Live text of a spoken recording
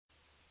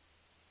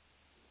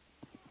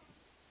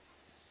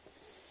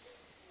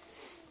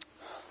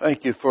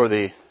Thank you for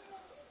the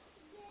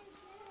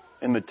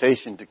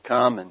invitation to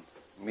come and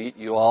meet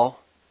you all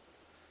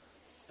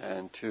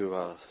and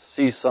to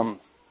see some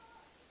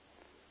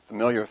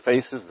familiar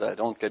faces that I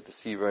don't get to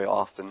see very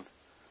often,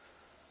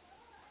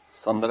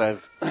 some that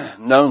I've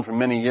known for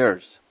many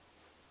years.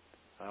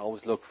 I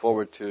always look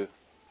forward to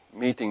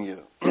meeting you.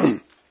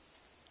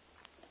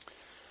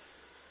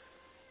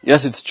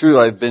 Yes, it's true,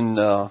 I've been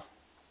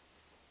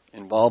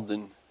involved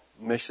in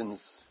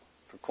missions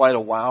for quite a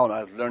while, and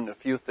I've learned a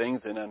few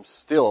things, and I'm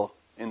still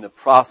in the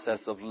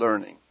process of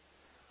learning.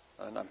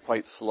 And I'm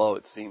quite slow,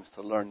 it seems,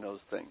 to learn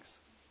those things.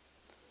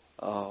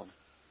 So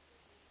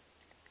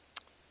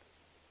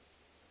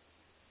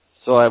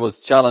I was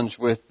challenged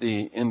with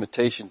the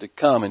invitation to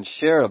come and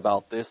share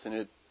about this,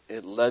 and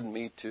it led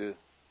me to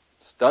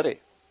study.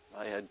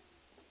 I had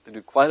to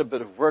do quite a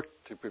bit of work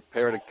to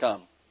prepare to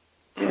come.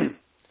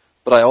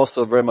 But I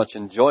also very much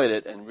enjoyed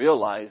it and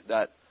realized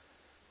that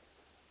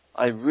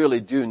I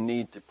really do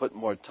need to put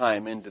more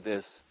time into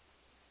this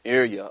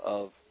area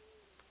of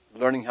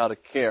learning how to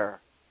care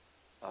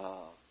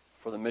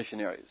for the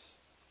missionaries.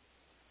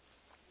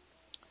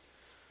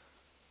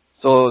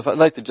 So if I'd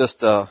like to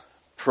just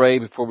pray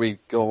before we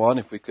go on,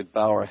 if we could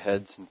bow our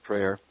heads in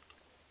prayer.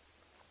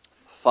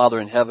 Father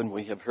in heaven,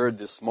 we have heard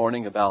this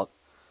morning about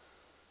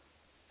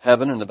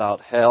heaven and about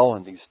hell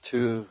and these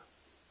two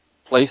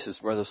places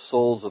where the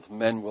souls of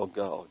men will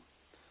go.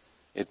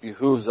 It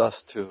behooves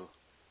us to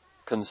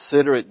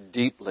consider it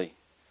deeply,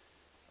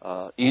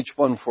 each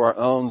one for our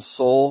own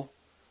soul,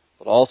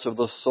 but also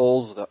the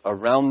souls that are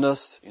around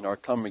us, in our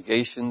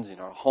congregations, in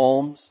our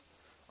homes,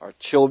 our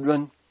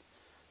children,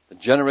 the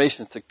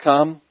generations to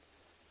come,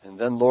 and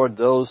then, Lord,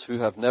 those who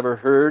have never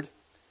heard,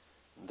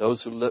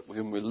 those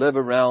whom we live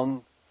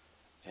around,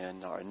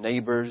 and our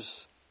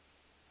neighbors.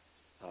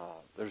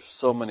 There's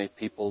so many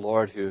people,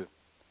 Lord, who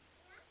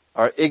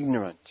are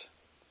ignorant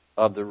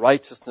of the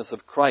righteousness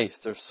of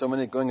Christ. There's so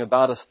many going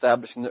about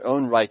establishing their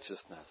own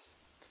righteousness.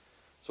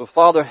 So,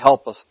 Father,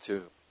 help us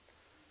to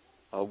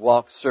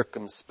walk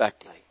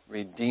circumspectly,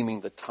 redeeming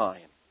the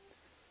time.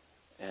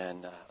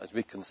 And as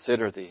we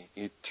consider the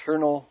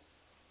eternal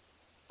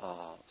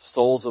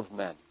souls of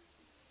men.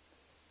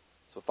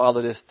 So,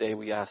 Father, this day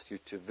we ask you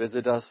to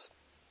visit us.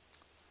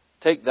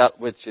 Take that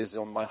which is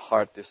on my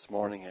heart this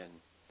morning and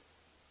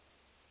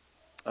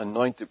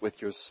anoint it with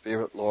your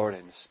Spirit, Lord,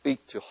 and speak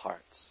to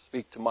hearts.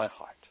 Speak to my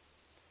heart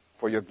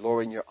for your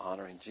glory and your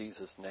honor in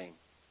Jesus' name.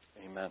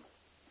 Amen.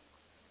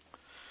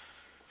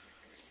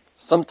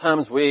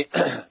 Sometimes we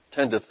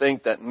tend to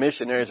think that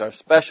missionaries are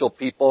special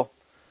people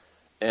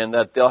and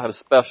that they'll have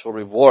special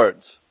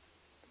rewards.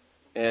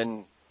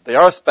 And they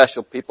are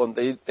special people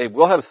and they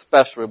will have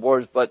special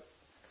rewards, but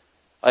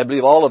I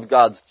believe all of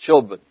God's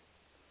children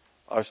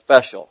are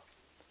special.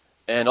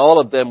 And all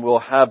of them will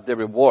have their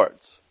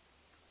rewards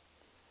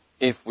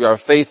if we are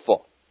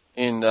faithful.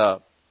 In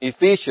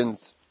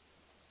Ephesians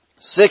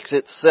 6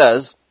 it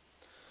says,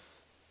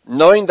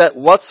 knowing that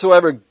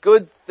whatsoever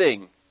good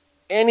thing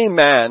any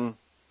man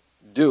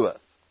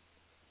doeth,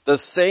 the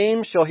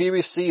same shall he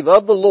receive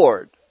of the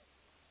Lord,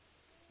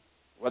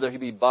 whether he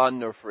be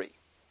bond or free.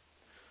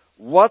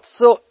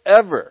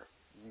 Whatsoever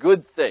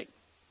good thing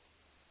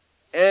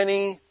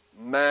any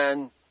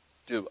man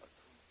doeth,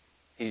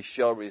 he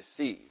shall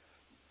receive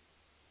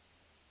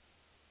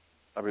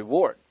a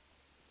reward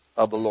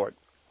of the Lord.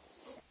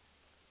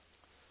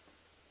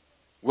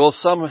 Will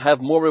some have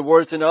more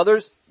rewards than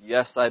others?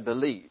 Yes, I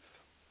believe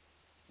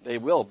they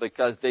will,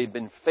 because they've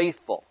been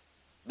faithful.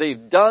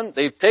 They've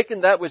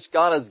taken that which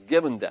God has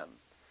given them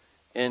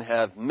and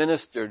have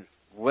ministered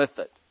with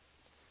it.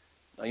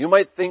 Now, you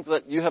might think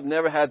that you have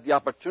never had the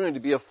opportunity to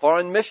be a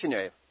foreign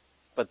missionary,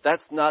 but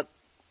that's not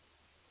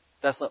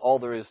all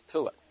there is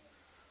to it.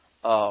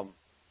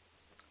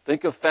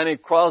 Think of Fanny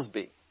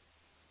Crosby,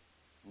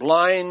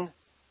 blind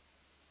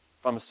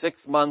from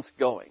 6 months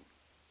going,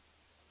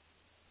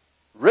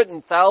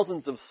 written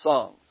thousands of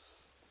songs,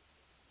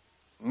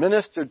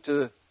 ministered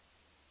to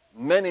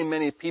many,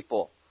 many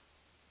people.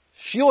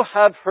 She'll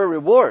have her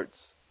rewards.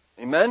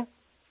 Amen?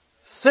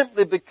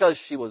 Simply because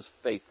she was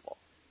faithful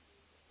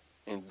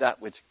in that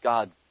which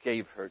God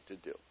gave her to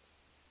do.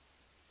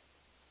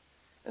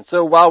 And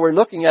so while we're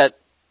looking at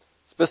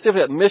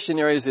specifically at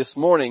missionaries this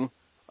morning,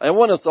 I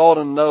want us all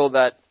to know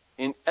that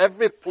in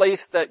every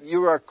place that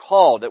you are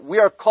called, that we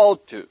are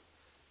called to,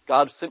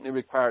 God simply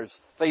requires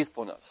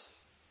faithfulness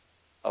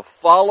of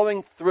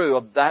following through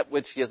of that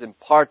which He has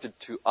imparted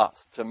to us,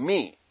 to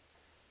me,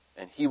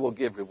 and He will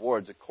give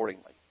rewards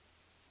accordingly.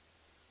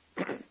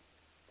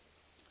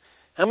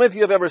 How many of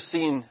you have ever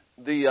seen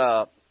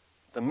the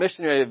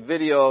missionary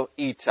video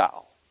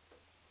Etau?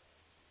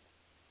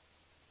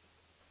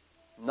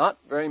 Not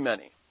very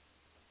many.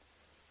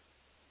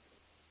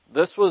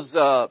 This was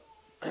a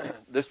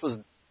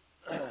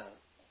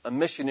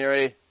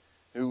missionary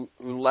who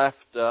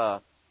left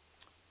the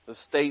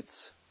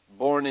States,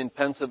 born in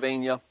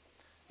Pennsylvania,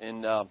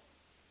 in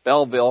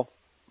Belleville,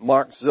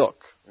 Mark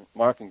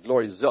and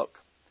Glory Zook.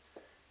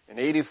 In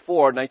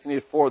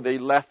 1984, they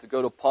left to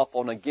go to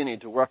Papua New Guinea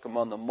to work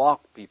among the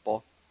Mock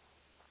people.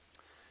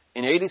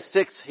 In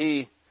 86,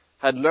 he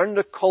had learned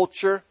the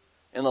culture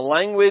and the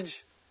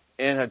language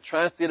and had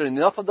translated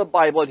enough of the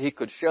Bible that he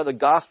could share the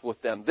gospel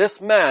with them. This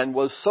man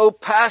was so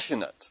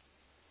passionate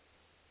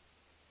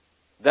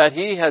that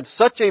he had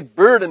such a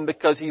burden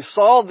because he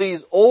saw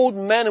these old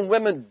men and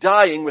women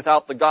dying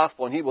without the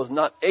gospel, and he was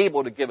not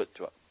able to give it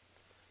to them.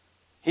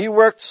 He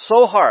worked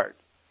so hard,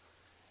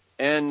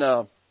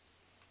 and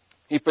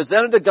he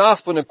presented the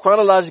gospel in a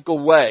chronological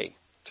way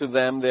to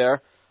them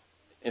there.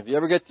 If you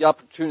ever get the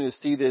opportunity to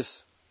see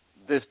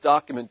this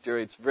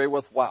documentary, it's very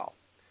worthwhile.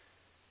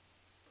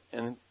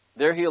 And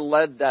there he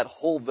led that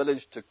whole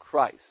village to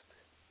Christ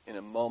in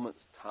a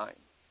moment's time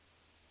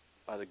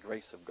by the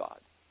grace of God.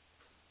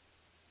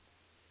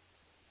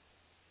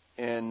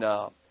 And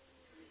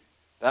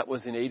that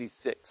was in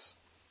 86.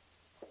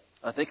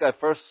 I think I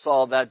first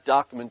saw that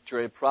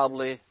documentary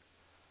probably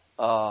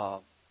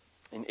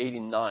in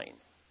 89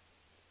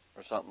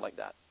 or something like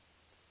that.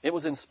 It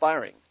was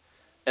inspiring.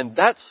 And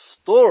that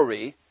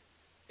story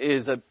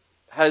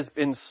has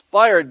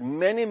inspired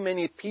many,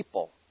 many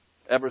people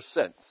ever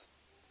since.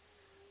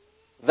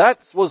 That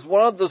was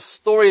one of the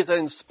stories that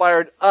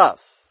inspired us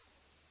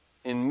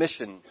in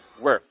mission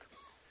work.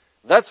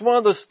 That's one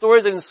of the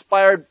stories that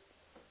inspired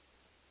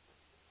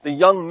the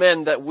young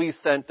men that we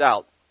sent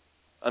out.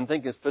 I'm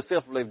thinking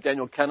specifically of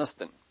Daniel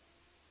Keniston,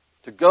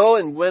 to go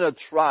and win a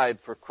tribe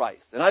for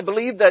Christ. And I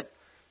believe that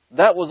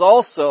was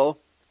also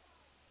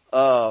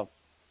the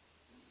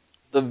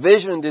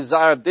vision and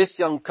desire of this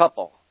young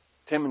couple,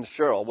 Tim and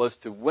Cheryl, was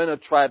to win a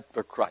tribe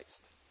for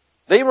Christ.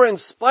 They were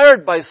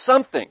inspired by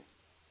something.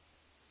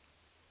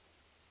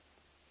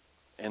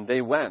 And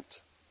they went.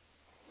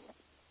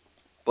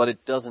 But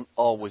it doesn't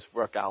always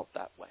work out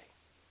that way.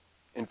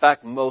 In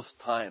fact, most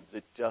times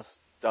it just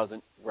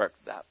doesn't work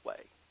that way.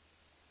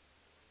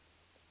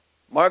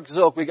 Mark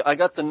Zook, I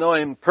got to know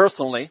him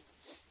personally.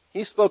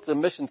 He spoke at the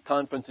missions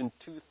conference in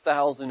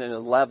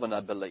 2011, I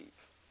believe.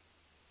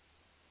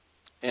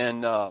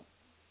 And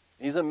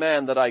he's a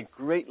man that I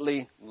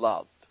greatly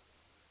loved.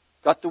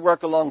 Got to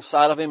work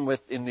alongside of him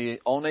in the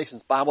All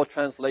Nations Bible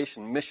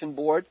Translation Mission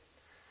Board.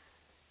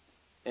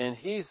 And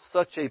he's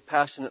such a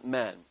passionate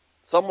man.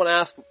 Someone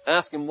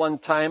asked him one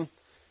time,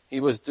 he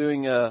was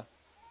doing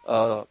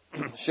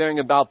sharing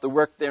about the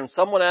work there, and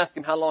someone asked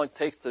him how long it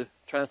takes to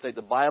translate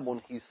the Bible,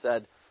 and he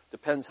said,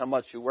 depends how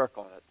much you work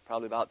on it,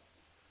 probably about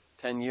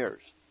 10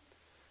 years.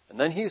 And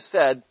then he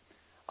said,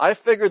 I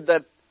figured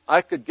that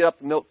I could get up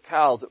to milk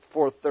cows at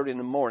 4:30 in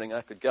the morning.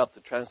 I could get up to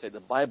translate the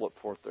Bible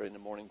at 4:30 in the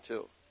morning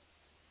too.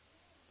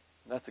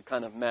 And that's the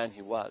kind of man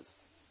he was.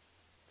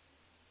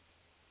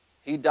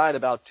 He died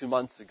about 2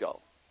 months ago.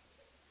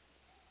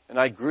 And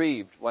I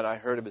grieved when I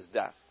heard of his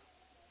death.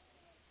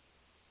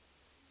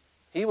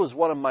 He was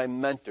one of my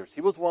mentors.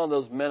 He was one of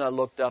those men I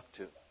looked up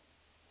to.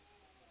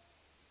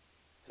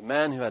 He's a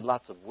man who had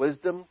lots of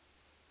wisdom.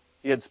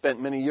 He had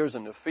spent many years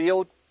in the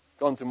field,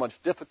 gone through much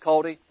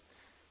difficulty.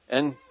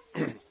 And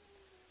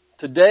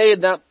today,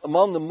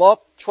 among the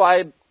Mok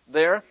tribe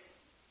there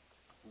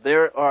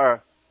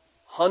are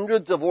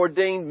hundreds of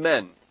ordained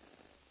men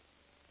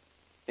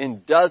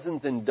in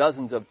dozens and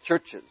dozens of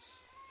churches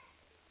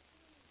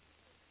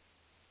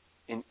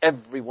in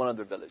every one of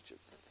their villages.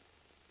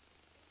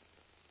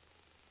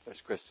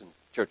 There's Christians,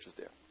 churches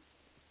there.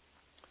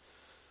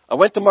 I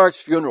went to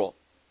Mark's funeral,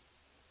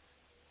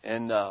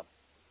 and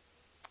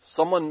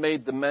someone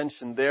made the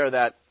mention there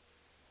that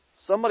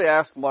somebody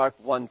asked Mark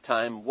one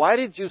time, why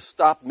did you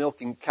stop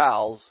milking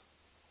cows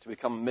to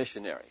become a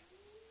missionary?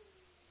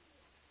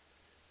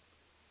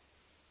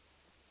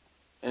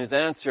 And his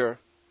answer,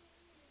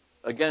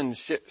 again,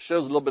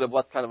 shows a little bit of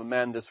what kind of a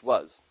man this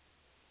was.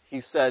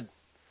 He said,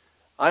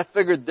 I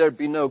figured there'd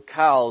be no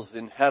cows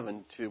in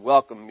heaven to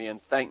welcome me and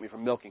thank me for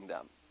milking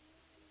them.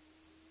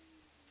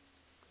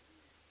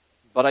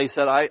 But I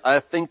said,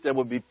 I think there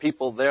will be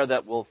people there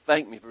that will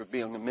thank me for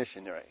being a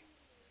missionary.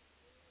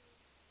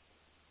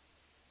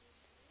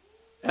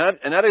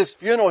 And at his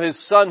funeral, his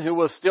son, who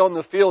was still in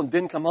the field,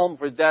 didn't come home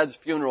for his dad's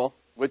funeral,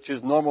 which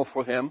is normal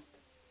for him.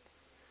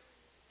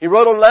 He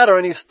wrote a letter,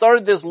 and he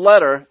started this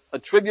letter, a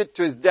tribute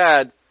to his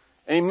dad,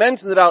 and he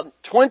mentioned about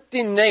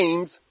 20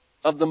 names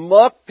of the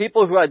Mok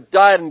people who had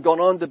died and gone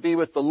on to be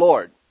with the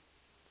Lord.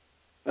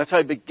 That's how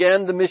he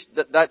began the mission,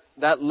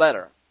 that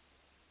letter.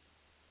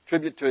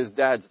 Tribute to his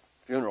dad's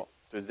funeral,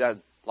 to his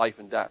dad's life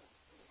and death.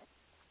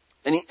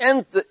 And he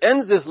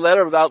ends this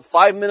letter, about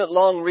 5-minute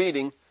long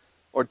reading,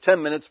 or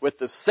 10 minutes, with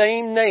the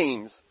same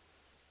names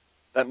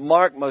that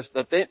Mark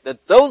that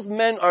those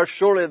men are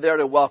surely there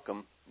to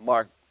welcome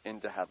Mark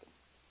into heaven.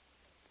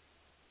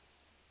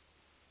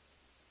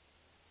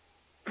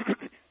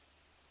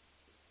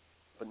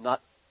 But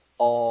not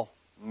all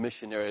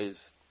missionaries'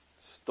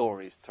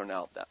 stories turn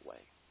out that way.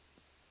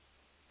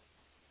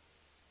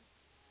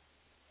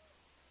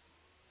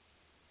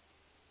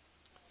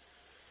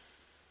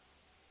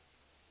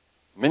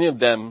 Many of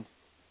them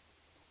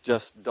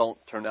just don't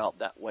turn out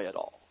that way at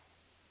all.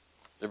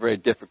 They're very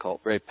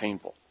difficult, very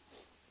painful.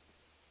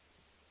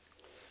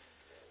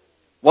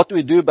 What do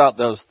we do about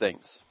those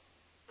things?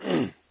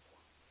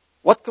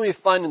 What can we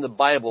find in the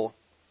Bible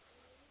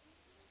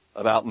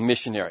about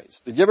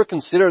missionaries. Did you ever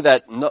consider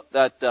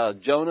that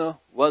Jonah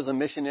was a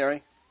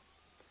missionary?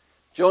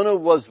 Jonah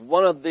was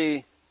one of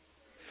the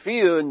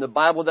few in the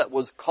Bible that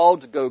was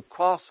called to go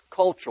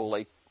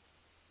cross-culturally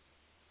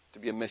to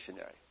be a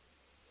missionary.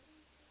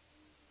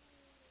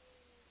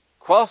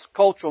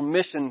 Cross-cultural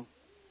mission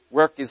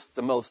work is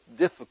the most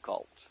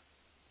difficult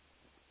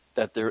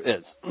that there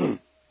is.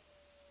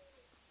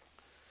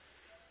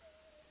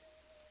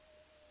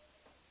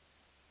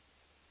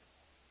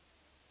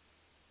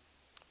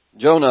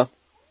 Jonah,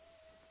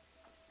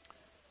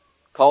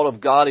 called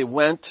of God, he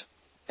went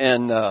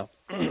and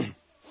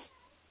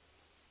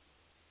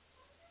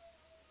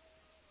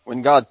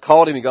when God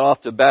called him, he got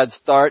off to a bad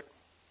start.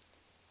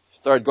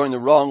 Started going the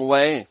wrong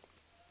way.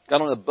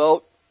 Got on a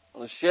boat,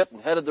 on a ship,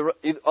 and headed the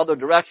other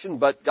direction,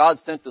 but God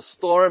sent a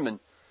storm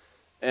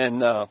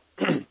and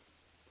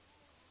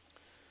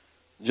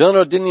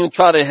Jonah didn't even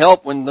try to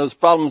help when those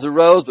problems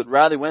arose, but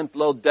rather went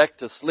below deck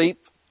to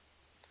sleep.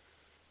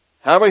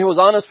 However, he was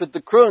honest with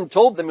the crew and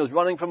told them he was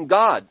running from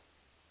God.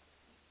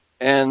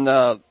 And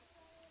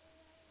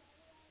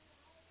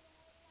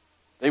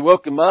they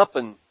woke him up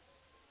and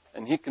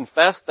he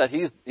confessed that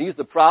he's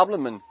the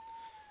problem. And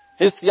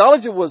his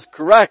theology was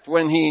correct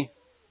when he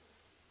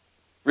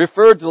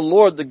referred to the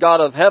Lord, the God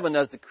of heaven,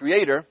 as the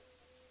Creator.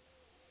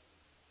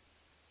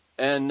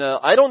 And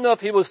I don't know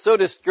if he was so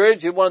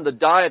discouraged he wanted to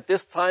die at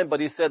this time, but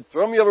he said,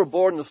 "Throw me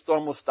overboard and the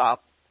storm will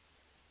stop."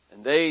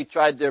 And they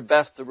tried their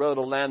best to row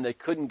to land. They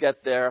couldn't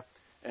get there.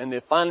 And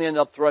they finally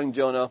ended up throwing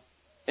Jonah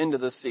into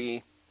the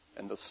sea,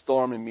 and the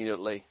storm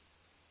immediately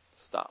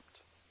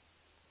stopped.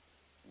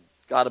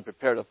 God had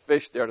prepared a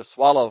fish there to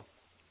swallow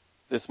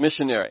this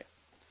missionary.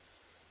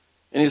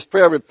 In his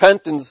prayer of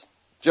repentance,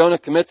 Jonah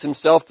commits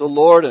himself to the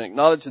Lord and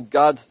acknowledges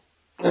God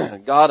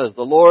as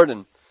the Lord,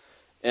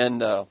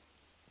 and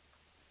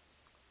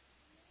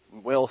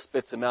whale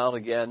spits him out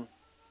again.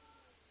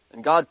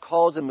 And God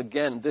calls him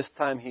again, and this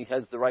time he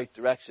has the right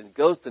direction.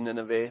 Goes to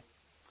Nineveh,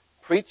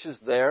 preaches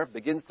there,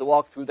 begins to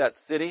walk through that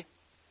city,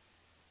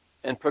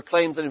 and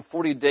proclaims that in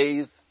 40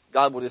 days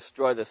God will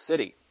destroy the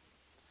city.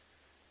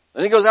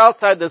 Then he goes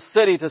outside the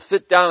city to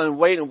sit down and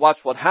wait and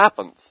watch what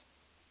happens.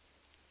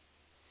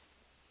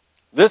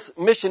 This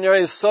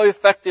missionary is so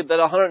effective that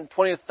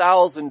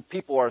 120,000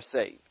 people are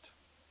saved.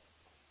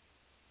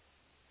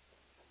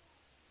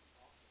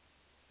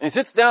 And he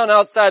sits down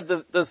outside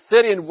the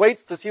city and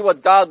waits to see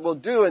what God will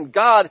do. And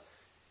God,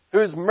 who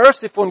is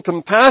merciful and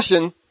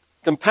compassionate,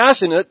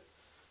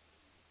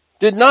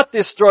 did not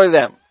destroy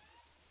them.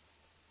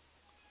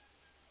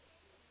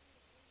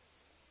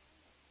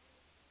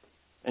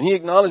 And he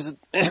acknowledged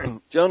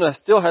that Jonah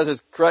still has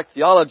his correct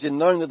theology in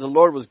knowing that the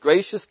Lord was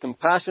gracious,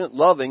 compassionate,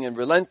 loving, and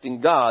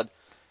relenting God.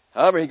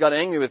 However, he got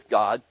angry with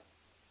God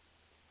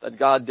that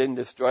God didn't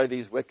destroy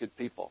these wicked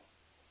people.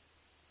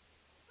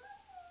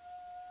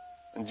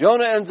 And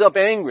Jonah ends up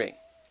angry.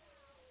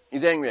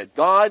 He's angry at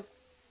God.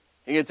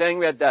 He gets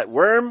angry at that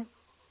worm.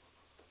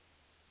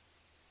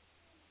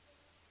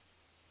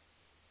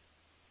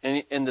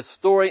 And the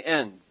story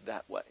ends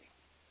that way.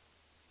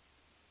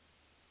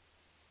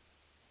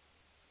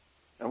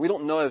 And we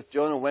don't know if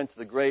Jonah went to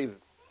the grave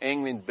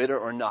angry and bitter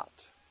or not.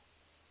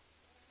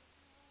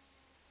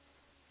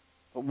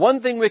 But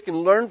one thing we can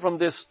learn from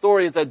this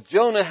story is that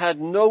Jonah had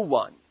no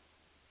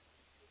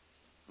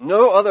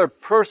other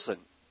person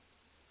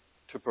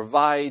to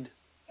provide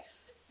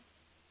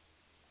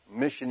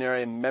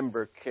missionary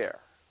member care.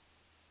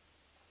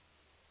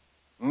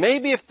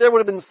 Maybe if there would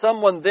have been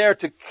someone there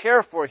to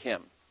care for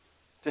him,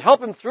 to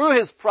help him through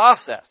his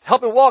process, to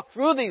help him walk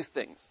through these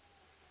things,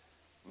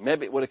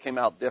 maybe it would have come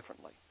out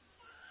differently.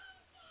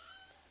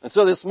 And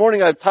so this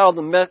morning I've titled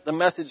the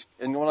message,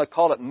 and I want to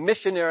call it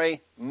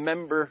Missionary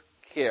Member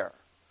Care,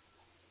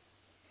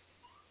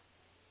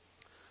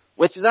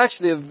 which is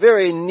actually a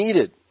very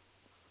needed.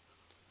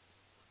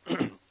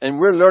 And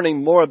we're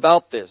learning more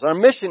about this. Our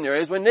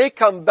missionaries, when they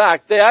come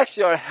back, they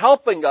actually are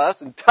helping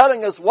us and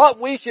telling us what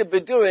we should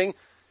be doing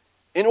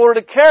in order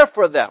to care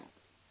for them.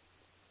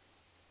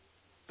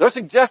 They're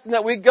suggesting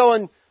that we go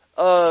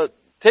and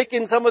take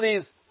in some of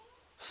these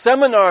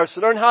seminars to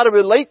learn how to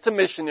relate to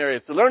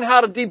missionaries, to learn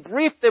how to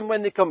debrief them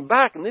when they come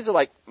back. And these are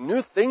like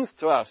new things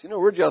to us. You know,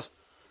 we're just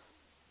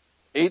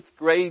 8th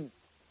grade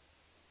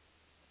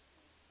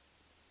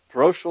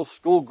parochial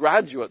school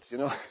graduates, you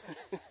know.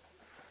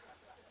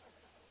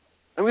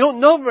 And we don't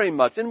know very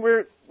much. And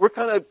we're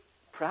kind of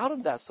proud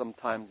of that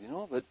sometimes, you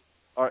know, but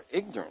our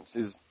ignorance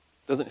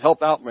doesn't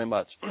help out very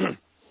much.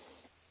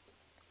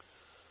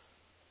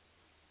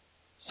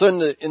 So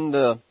in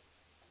the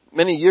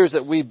many years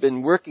that we've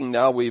been working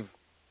now, we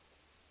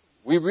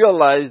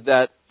realized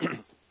that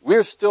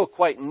we're still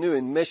quite new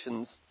in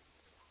missions,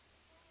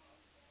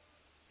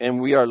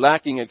 and we are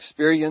lacking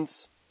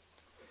experience,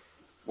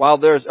 while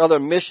there's other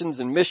missions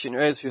and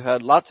missionaries who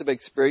had lots of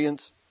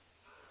experience,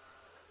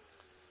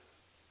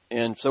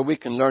 and so we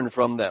can learn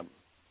from them.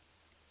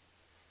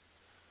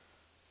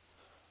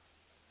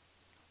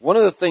 One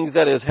of the things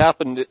that has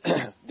happened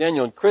to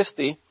Daniel and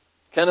Christy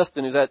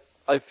Keniston is that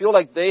I feel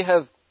like they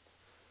have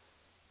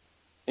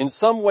in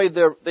some way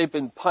they've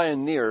been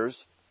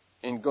pioneers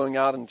in going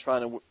out and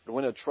trying to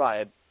win a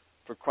tribe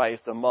for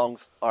Christ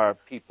amongst our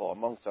people,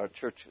 amongst our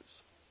churches.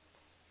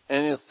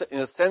 And in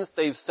a sense,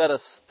 they've set a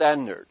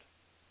standard.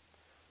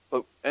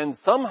 And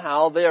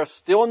somehow they are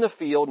still in the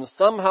field, and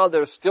somehow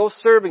they're still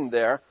serving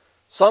there.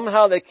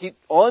 Somehow they keep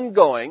on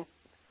going.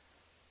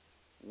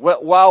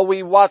 While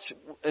we watch,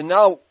 and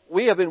now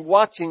we have been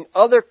watching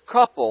other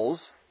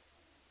couples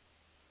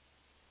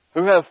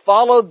who have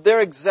followed their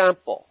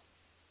example,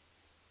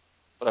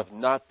 but have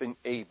not been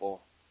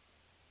able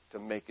to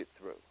make it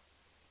through.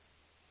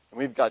 And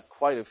we've got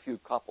quite a few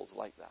couples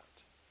like that.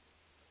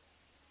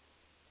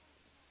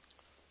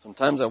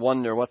 Sometimes I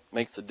wonder what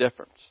makes the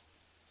difference.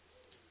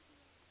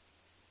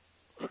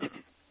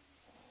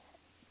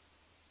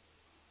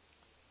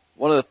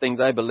 One of the things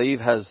I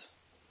believe has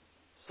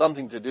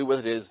something to do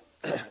with it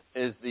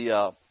is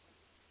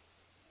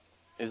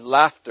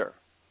laughter.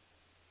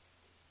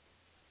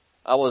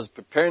 I was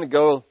preparing to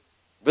go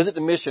visit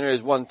the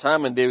missionaries one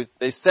time, and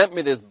they sent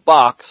me this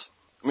box.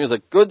 I mean, it was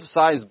a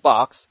good-sized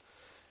box,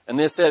 and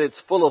they said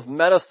it's full of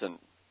medicine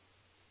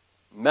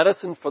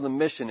for the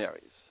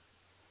missionaries.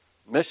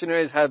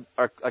 Missionaries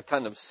are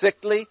kind of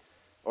sickly,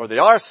 or they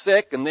are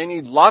sick, and they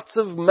need lots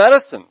of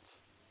medicines.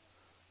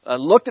 I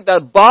looked at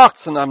that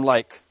box, and I'm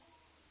like,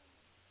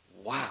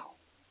 wow,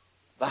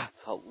 that's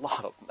a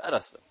lot of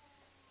medicine.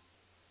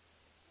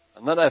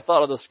 And then I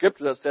thought of the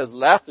scripture that says,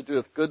 laughter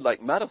doeth good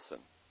like medicine.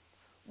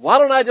 Why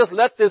don't I just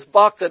let this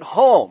box at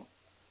home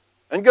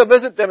and go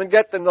visit them and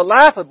get them to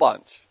laugh a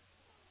bunch?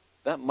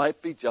 That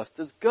might be just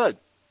as good.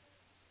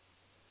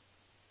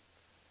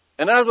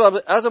 And as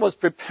I was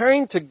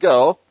preparing to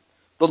go,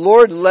 the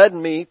Lord led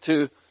me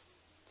to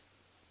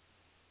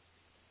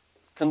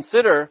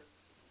consider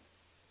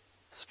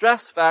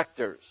stress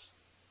factors.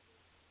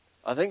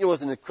 I think it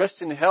was in the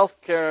Christian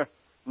Healthcare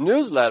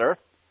newsletter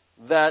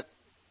that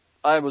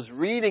I was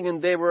reading, and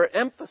they were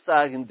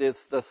emphasizing this,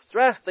 the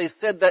stress. They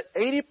said that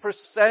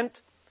 80%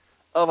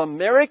 of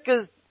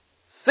America's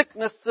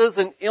sicknesses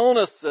and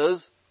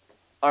illnesses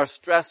are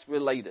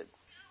stress-related.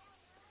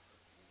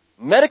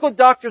 Medical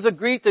doctors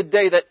agree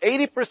today that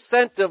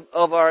 80%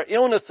 of our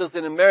illnesses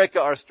in America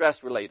are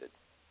stress-related.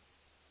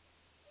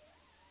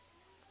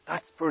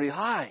 That's pretty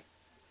high.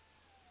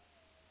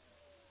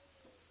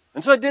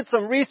 And so I did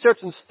some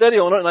research and study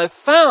on it, and I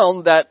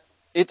found that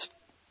it's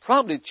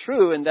probably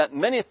true in that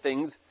many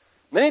times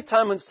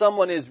when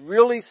someone is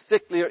really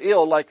sickly or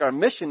ill, like our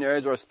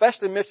missionaries, or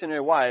especially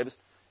missionary wives,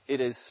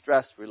 it is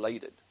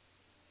stress-related.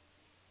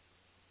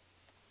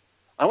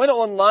 I went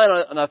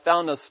online and I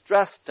found a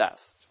stress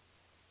test.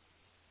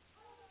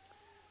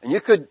 And you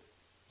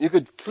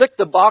could click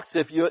the box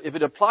if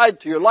it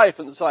applied to your life.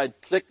 And so I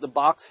clicked the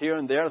box here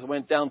and there as I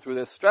went down through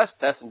this stress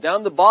test. And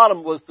down the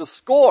bottom was the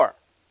score.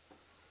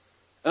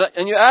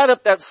 And you add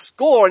up that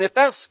score. And if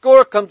that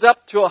score comes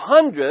up to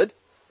 100,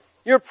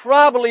 you're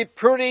probably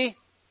pretty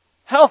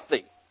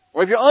healthy.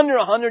 Or if you're under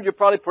 100, you're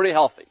probably pretty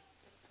healthy.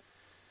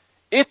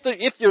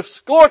 If your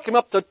score came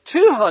up to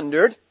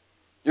 200,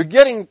 you're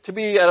getting to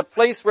be at a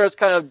place where it's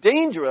kind of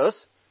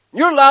dangerous.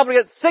 You're liable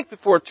to get sick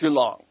before too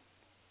long.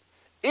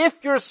 If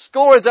your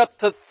score is up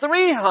to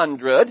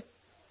 300,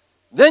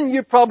 then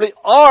you probably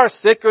are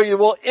sick, or you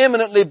will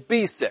imminently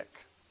be sick.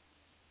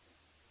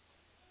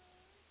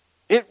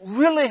 It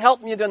really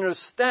helped me to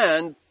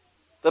understand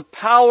the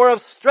power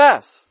of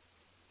stress.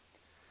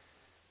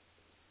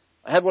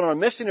 I had one of our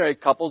missionary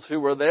couples who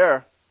were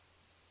there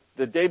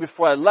the day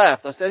before I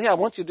left. I said, I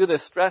want you to do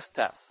this stress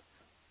test.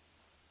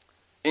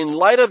 In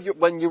light of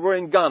when you were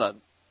in Ghana,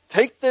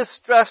 take this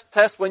stress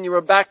test when you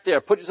were back there.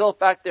 Put yourself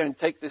back there and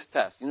take this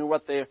test. You know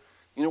what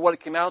it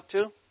came out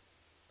to?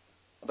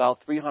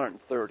 About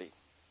 330.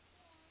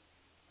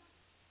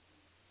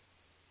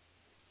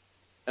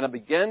 And I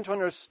began to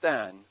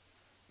understand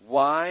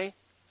why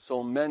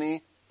so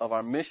many of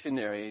our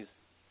missionaries,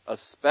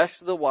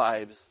 especially the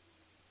wives,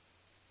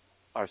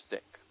 are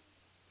sick.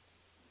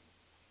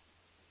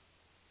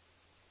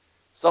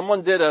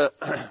 Someone did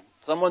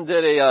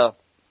a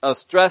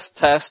stress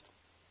test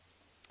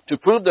to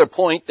prove their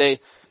point. They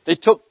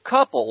took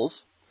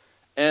couples,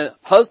 and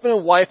husband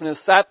and wife, and they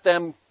sat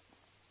them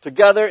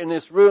together in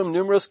this room,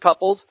 numerous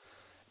couples,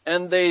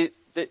 and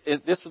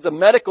this was a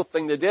medical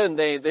thing they did, and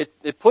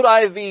they put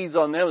IVs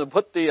on them, they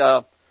put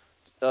to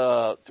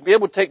be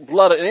able to take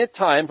blood at any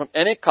time from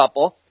any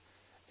couple,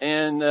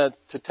 and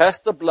to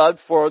test the blood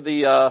for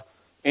the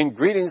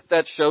ingredients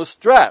that show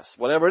stress,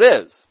 whatever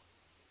it is.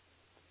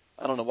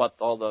 I don't know what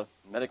all the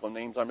medical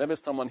names are. Maybe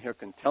someone here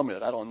can tell me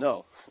that. I don't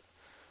know.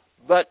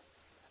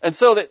 And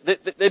so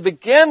they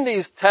began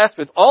these tests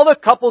with all the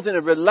couples in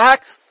a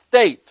relaxed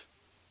state.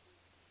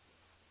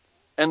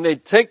 And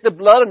they'd take the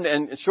blood,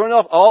 and sure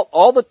enough,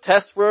 all the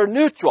tests were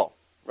neutral,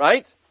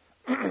 right?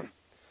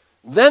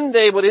 Then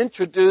they would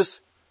introduce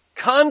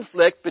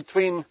conflict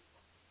between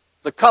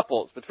the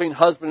couples, between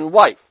husband and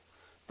wife.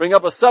 Bring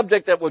up a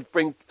subject that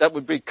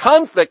would be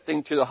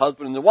conflicting to the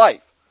husband and the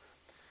wife.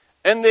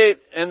 And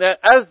that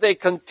as they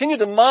continue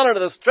to monitor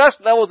the stress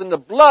levels in the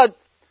blood,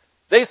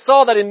 they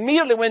saw that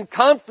immediately when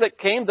conflict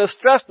came, the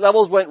stress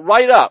levels went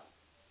right up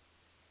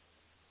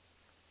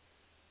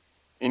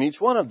in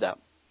each one of them.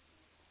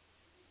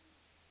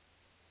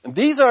 And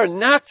these are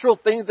natural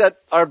things that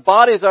our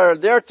bodies are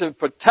there to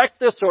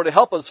protect us or to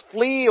help us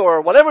flee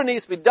or whatever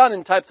needs to be done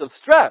in types of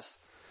stress.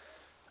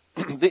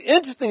 The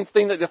interesting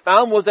thing that they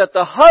found was that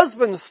the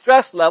husband's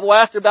stress level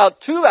after about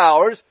 2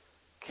 hours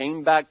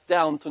came back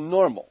down to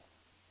normal.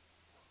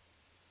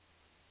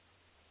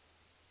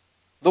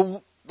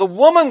 The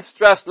woman's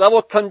stress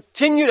level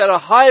continued at a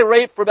high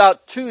rate for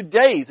about 2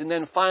 days and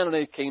then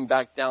finally came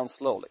back down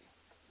slowly.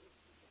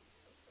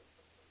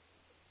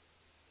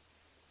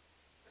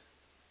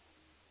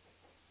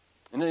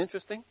 Isn't it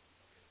interesting?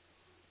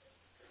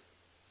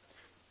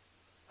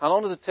 How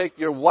long does it take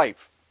your wife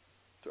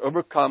to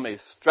overcome a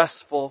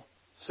stressful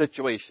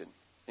situation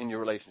in your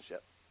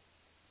relationship?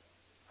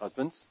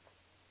 Husbands?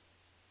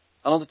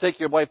 How long does it take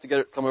your wife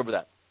to come over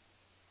that?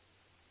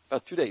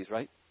 About 2 days,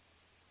 right?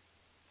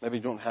 Maybe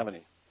you don't have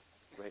any.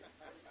 Great.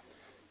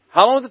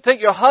 How long does it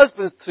take your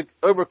husbands to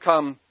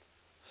overcome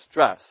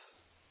stress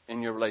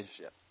in your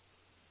relationship?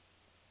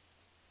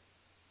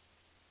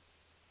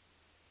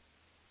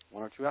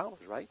 1 or 2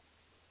 hours, right?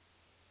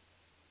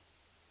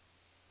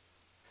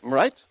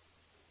 Right?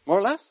 More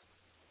or less?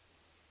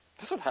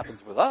 That's what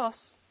happens with us.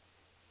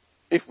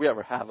 If we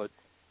ever have it.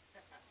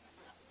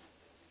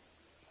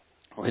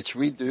 Which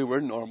we do, we're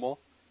normal.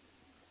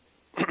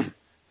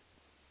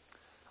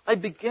 I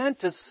began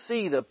to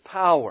see the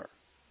power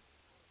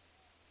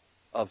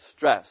of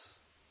stress,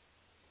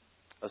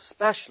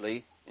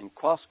 especially in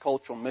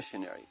cross-cultural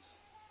missionaries.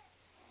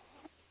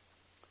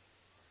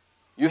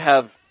 You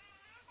have,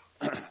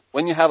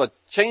 when you have a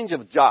change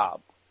of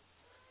job,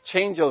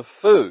 change of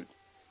food,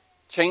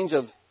 change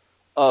of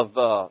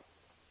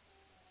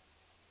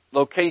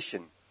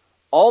location,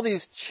 all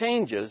these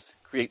changes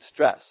create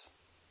stress.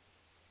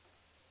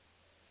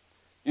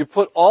 You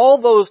put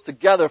all those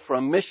together for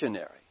a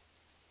missionary,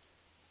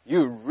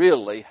 you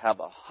really have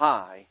a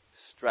high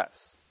stress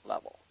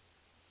level.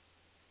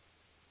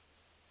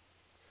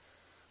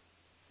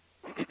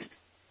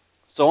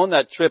 So on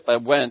that trip I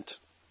went,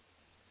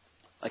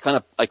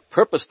 I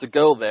purposed to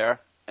go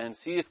there and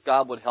see if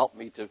God would help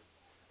me to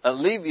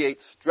alleviate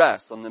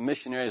stress on the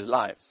missionaries'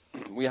 lives.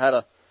 We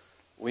have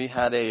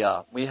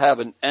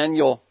an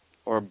annual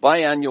or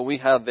biannual, we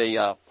have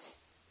a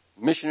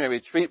missionary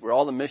retreat where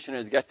all the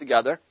missionaries get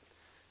together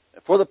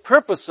for the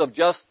purpose of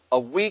just a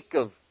week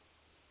of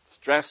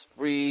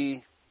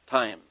stress-free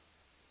time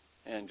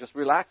and just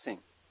relaxing.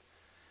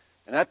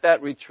 And at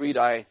that retreat,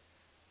 I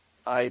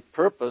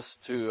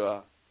purposed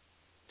to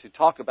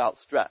talk about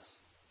stress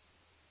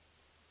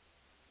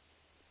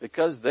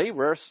because they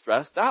were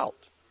stressed out.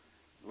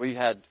 We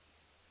had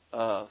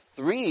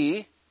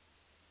 3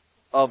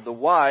 of the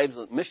wives,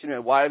 missionary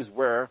wives,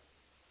 were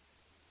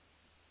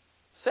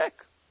sick.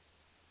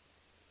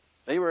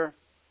 They were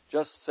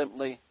just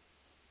simply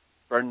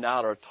burned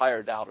out or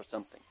tired out or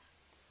something.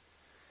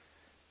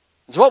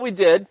 So what we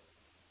did,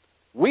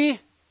 we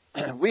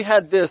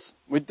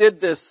did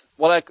this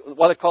what I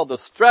call the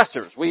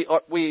stressors. We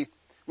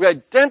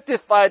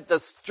identified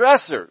the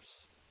stressors.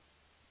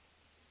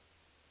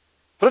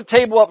 Put a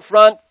table up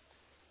front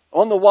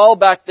on the wall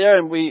back there,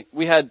 and we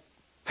had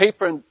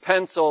paper and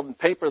pencil and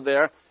paper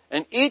there,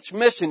 and each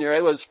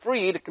missionary was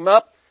free to come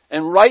up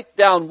and write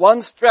down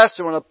one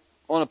stressor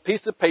on a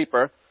piece of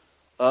paper,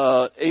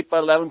 8 by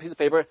 11 piece of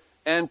paper,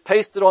 and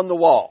paste it on the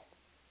wall.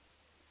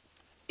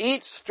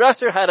 Each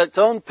stressor had its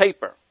own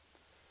paper.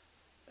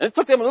 And it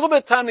took them a little bit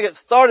of time to get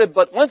started,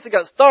 but once they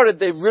got started,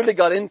 they really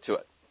got into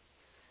it.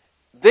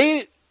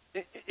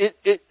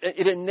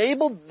 It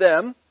enabled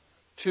them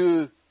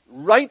to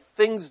write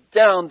things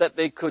down that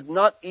they could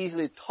not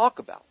easily talk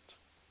about.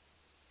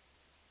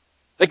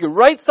 They could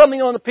write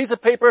something on a piece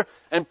of paper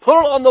and put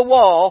it on the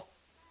wall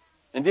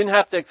and didn't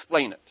have to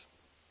explain it.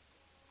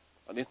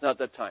 At least not at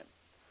that time.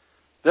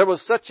 There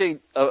was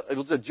it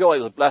was a joy, it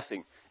was a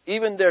blessing.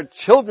 Even their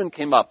children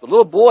came up, the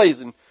little boys,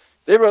 and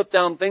they wrote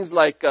down things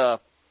like,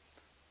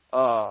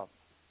 I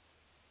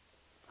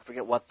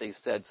forget what they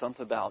said,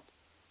 something about,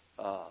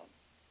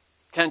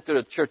 can't go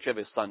to church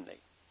every Sunday.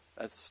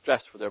 That's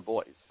stress for their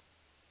boys.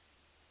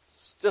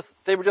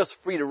 They were just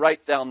free to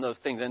write down those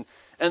things.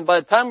 And by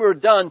the time we were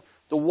done,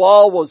 the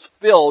wall was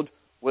filled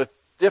with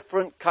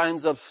different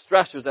kinds of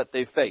stressors that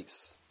they face.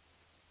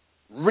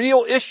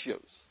 Real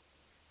issues.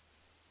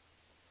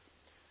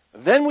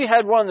 Then we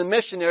had one of the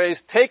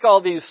missionaries take all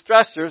these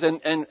stressors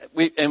and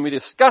we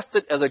discussed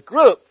it as a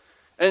group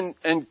and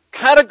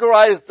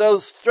categorized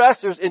those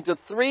stressors into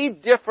 3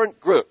 different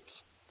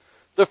groups.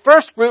 The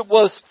first group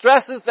was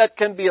stresses that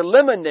can be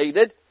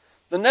eliminated.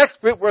 The next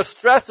group were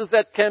stresses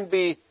that can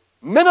be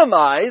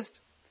minimized.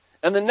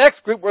 And the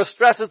next group were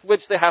stresses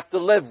which they have to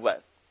live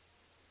with.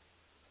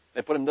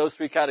 They put in those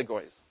 3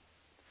 categories.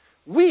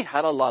 We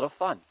had a lot of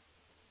fun.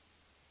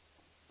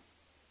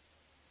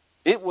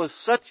 It was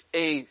such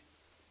a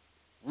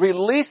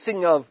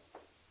releasing of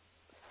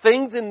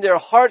things in their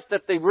hearts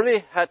that they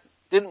really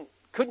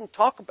couldn't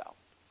talk about.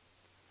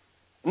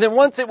 And then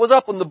once it was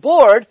up on the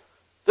board,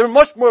 They're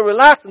much more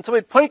relaxed. And so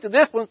we point to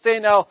this one and say,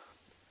 now,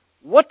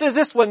 what does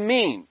this one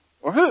mean?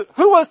 Or who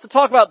wants to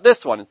talk about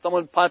this one? And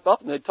someone would pipe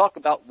up and they'd talk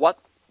about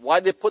why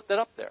they put that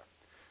up there.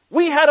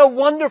 We had a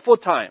wonderful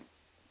time.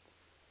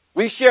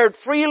 We shared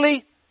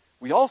freely.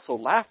 We also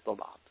laughed a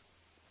lot.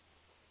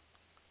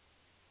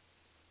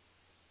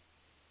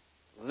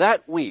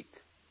 That week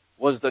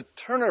was the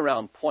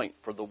turnaround point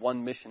for the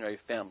one missionary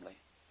family,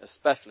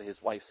 especially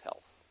his wife's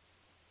health.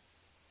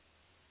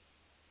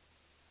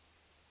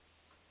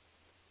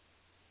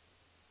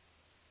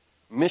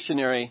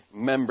 Missionary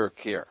member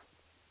care.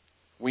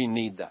 We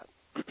need that.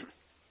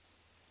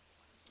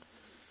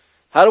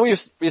 How do we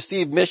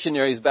receive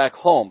missionaries back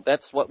home?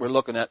 That's what we're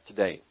looking at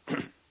today.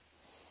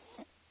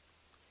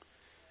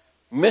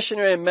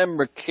 Missionary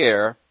member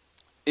care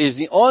is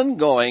the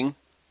ongoing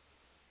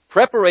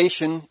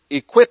preparation,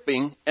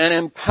 equipping, and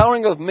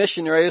empowering of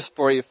missionaries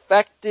for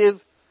effective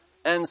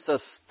and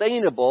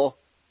sustainable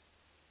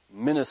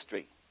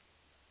ministry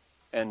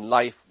and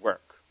life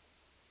work.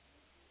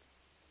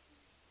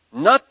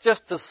 Not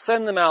just to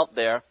send them out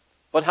there,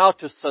 but how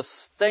to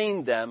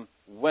sustain them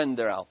when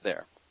they're out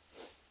there.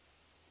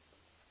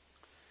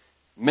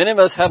 Many of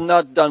us have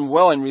not done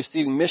well in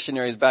receiving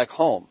missionaries back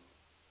home.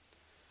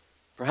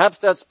 Perhaps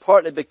that's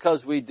partly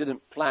because we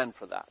didn't plan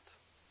for that.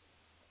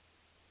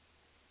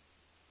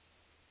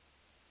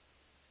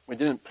 We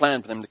didn't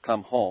plan for them to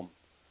come home.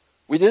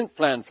 We didn't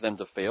plan for them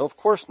to fail. Of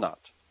course not.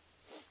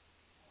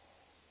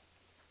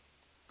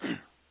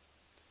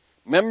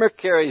 Member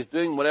care is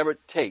doing whatever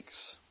it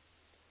takes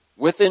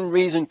within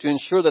reason to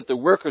ensure that the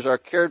workers are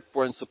cared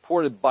for and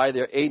supported by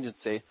their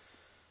agency,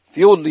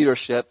 field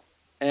leadership,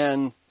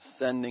 and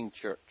sending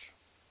church.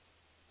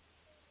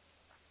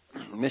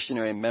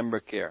 Missionary member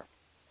care.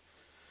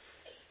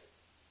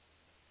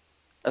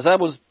 As I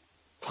was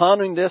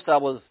pondering this, I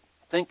was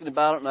thinking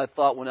about it, and I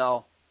thought, well,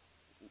 now,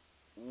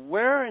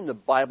 where in the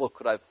Bible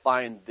could I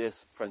find this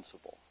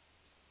principle?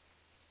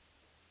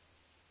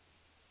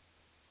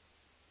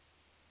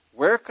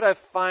 Where could I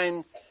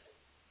find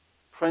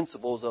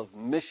principles of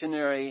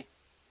missionary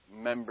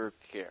member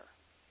care?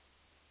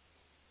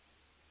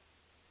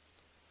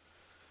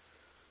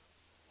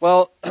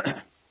 Well,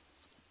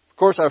 of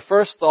course, our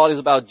first thought is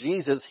about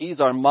Jesus. He's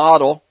our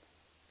model.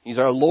 He's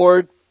our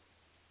Lord.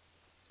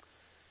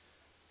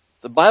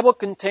 The Bible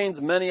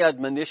contains many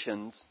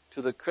admonitions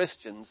to the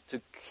Christians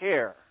to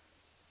care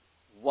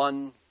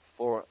one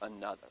for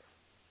another.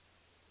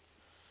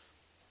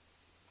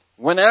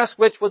 When asked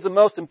which was the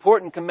most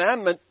important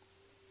commandment,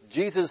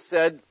 Jesus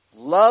said,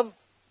 love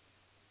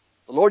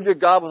the Lord your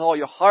God with all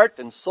your heart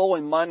and soul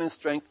and mind and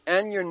strength,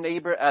 and your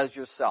neighbor as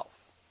yourself.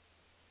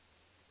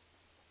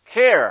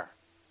 Care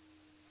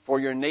for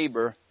your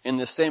neighbor in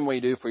the same way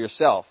you do for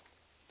yourself.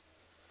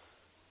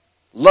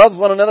 Love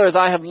one another as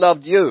I have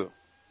loved you.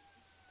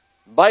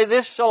 By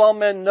this shall all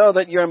men know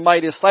that you are my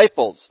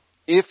disciples,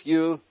 if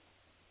you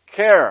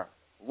care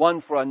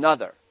one for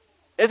another.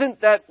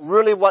 Isn't that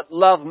really what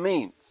love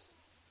means?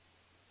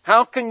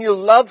 How can you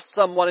love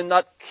someone and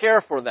not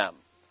care for them?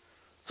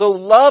 So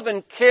love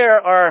and care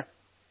are,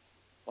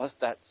 what's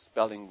that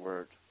spelling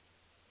word?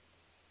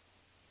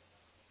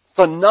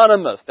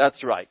 Synonymous,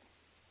 that's right.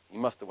 You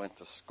must have went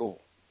to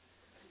school.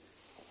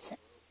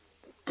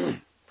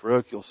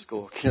 Parochial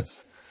school kids.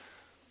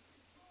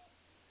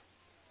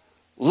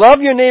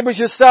 Love your neighbors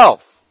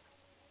yourself.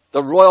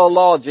 The royal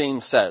law,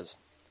 James says.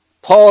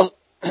 Paul,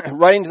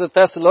 writing to the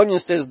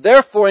Thessalonians, says,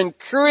 therefore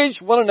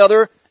encourage one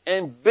another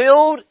and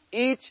build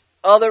each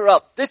other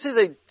up. This is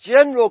a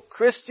general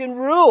Christian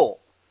rule,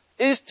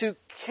 is to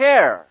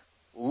care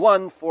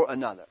one for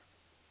another.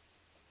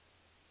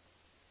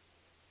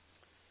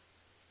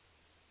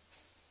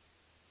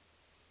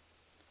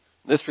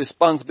 This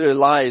responsibility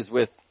lies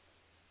with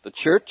the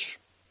church,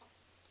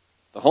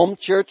 the home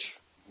church,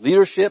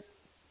 leadership,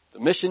 the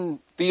mission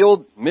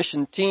field,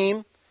 mission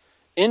team,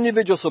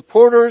 individual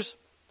supporters,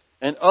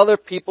 and other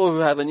people who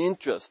have an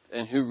interest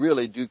and who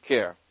really do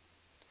care.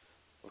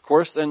 Of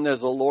course, then there's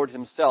the Lord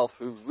himself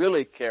who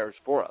really cares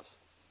for us.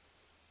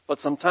 But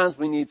sometimes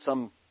we need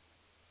someone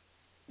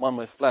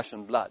with flesh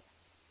and blood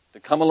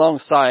to come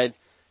alongside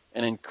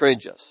and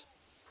encourage us.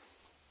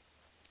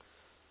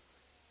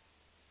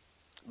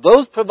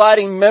 Those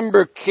providing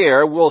member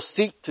care will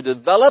seek to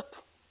develop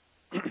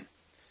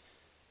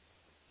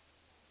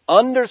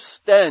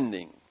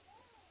understanding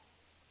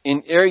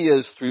in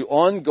areas through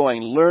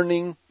ongoing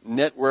learning,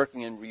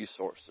 networking, and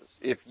resources.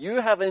 If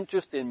you have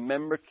interest in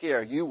member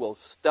care, you will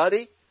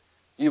study,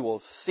 you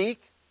will seek,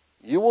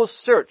 you will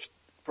search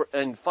for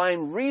and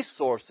find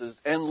resources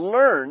and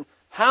learn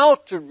how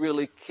to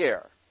really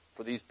care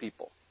for these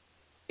people.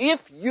 If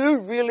you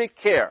really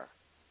care,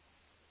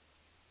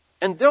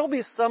 and there will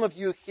be some of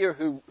you here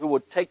who will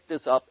take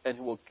this up and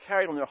who will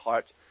carry it on their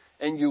hearts,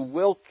 and you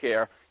will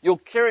care. You'll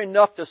care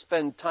enough to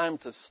spend time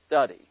to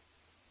study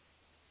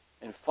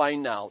and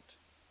find out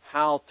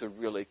how to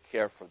really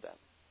care for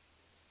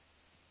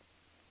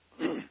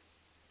them.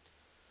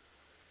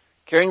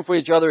 Caring for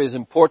each other is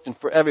important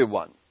for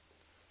everyone,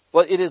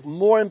 but it is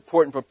more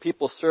important for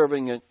people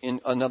serving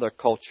in another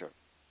culture.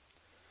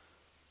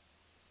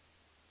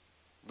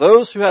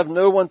 Those who have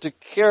no one to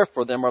care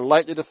for them are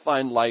likely to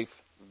find life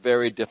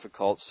very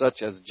difficult,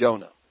 such as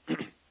Jonah.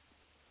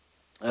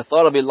 I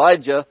thought of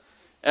Elijah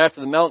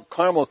after the Mount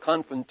Carmel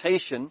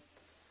confrontation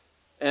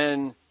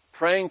and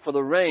praying for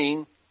the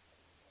rain.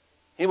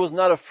 He was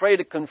not afraid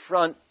to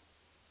confront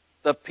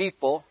the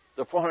people,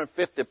 the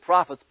 450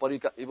 prophets, but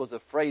he was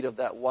afraid of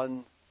that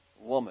one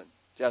woman,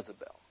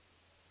 Jezebel.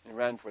 He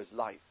ran for his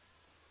life.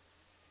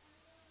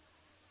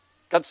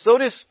 Got so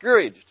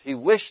discouraged, he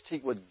wished he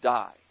would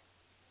die.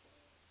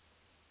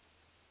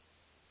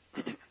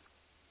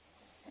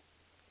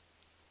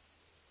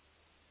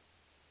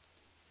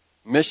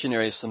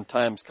 Missionaries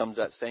sometimes come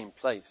to that same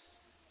place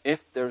if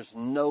there's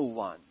no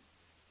one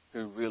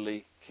who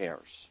really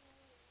cares.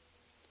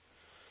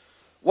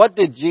 What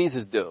did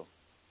Jesus do?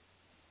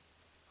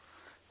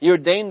 He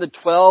ordained the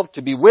 12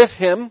 to be with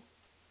him,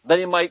 that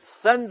he might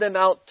send them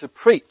out to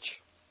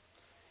preach.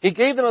 He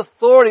gave them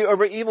authority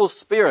over evil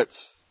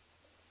spirits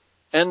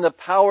and the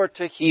power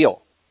to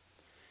heal.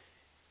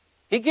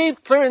 He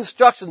gave clear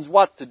instructions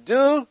what to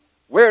do,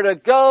 where to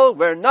go,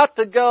 where not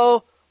to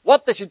go,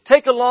 what they should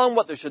take along,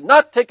 what they should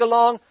not take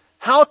along,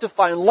 how to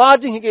find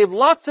lodging. He gave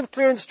lots of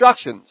clear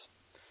instructions.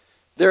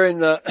 They're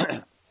in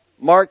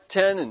Mark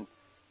 10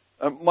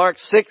 and Mark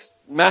 6,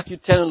 Matthew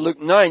 10 and Luke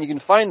 9. You can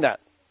find that.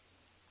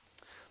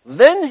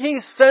 Then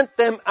he sent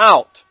them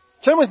out.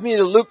 Turn with me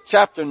to Luke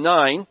chapter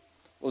 9.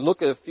 We'll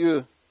look at a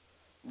few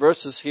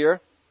verses here.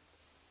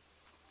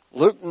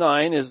 Luke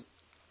 9 is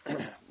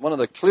one of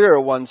the clearer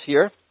ones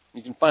here.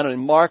 You can find it in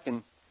Mark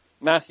and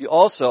Matthew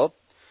also.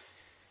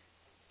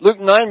 Luke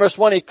 9 verse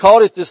 1, he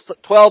called his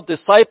 12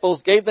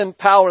 disciples, gave them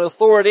power and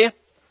authority.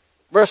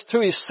 Verse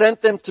 2, he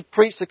sent them to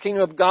preach the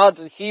kingdom of God,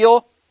 to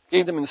heal,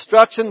 gave them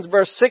instructions.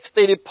 Verse 6,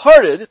 they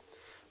departed,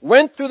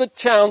 went through the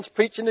towns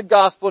preaching the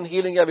gospel and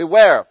healing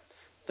everywhere.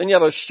 Then you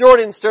have a short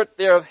insert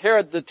there of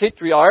Herod the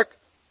Tetrarch.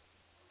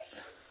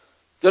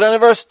 Go down to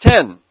verse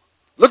 10.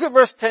 Look at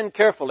verse 10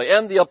 carefully.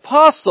 And the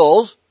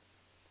apostles,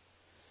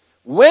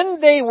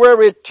 when they were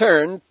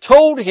returned,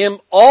 told him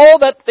all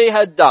that they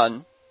had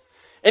done.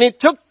 And he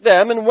took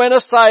them and went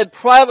aside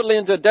privately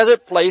into a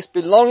desert place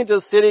belonging to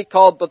the city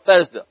called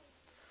Bethesda.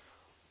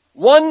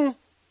 One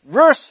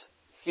verse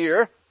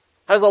here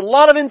has a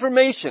lot of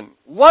information.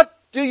 What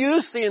do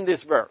you see in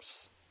this verse?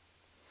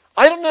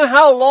 I don't know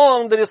how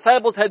long the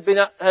disciples had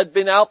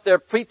been out there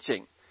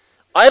preaching.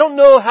 I don't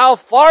know how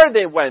far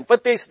they went,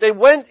 but they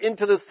went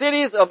into the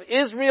cities of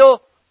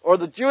Israel, or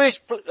the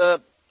Jewish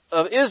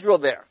of Israel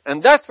there.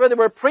 And that's where they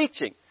were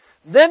preaching.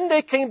 Then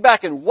they came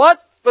back, and what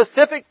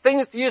specific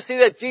things do you see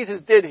that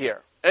Jesus did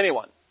here?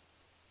 Anyone?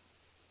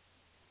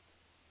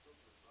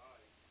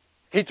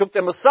 He took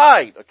them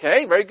aside.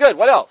 Okay, very good.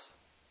 What else?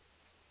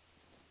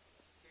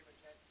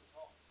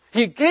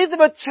 He gave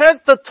them a chance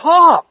to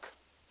talk.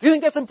 Do you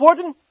think that's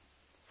important?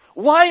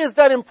 Why is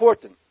that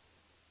important?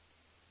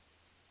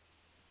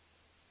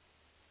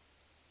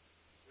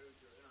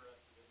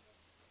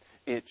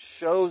 It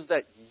shows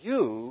that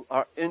you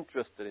are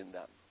interested in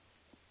them.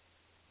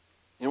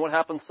 You know what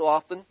happens so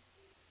often?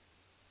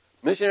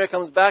 Missionary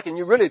comes back and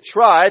you really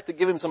try to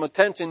give him some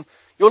attention.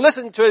 You'll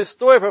listen to his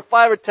story for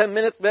 5 or 10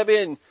 minutes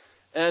maybe,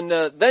 and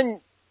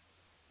then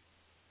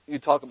you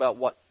talk about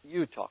what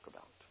you talk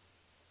about.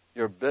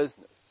 Your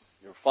business,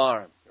 your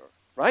farm,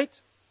 right?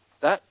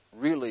 That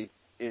really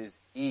is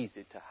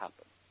easy to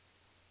happen.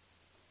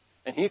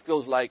 And he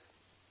feels like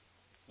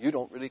you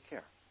don't really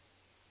care.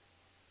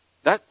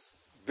 That's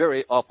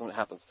very often what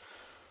happens.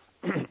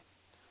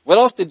 What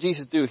else did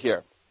Jesus do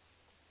here?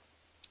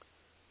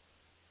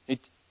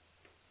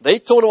 They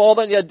told him all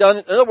that he had done.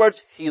 In other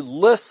words, he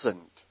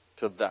listened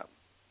to them.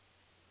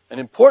 An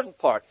important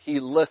part, he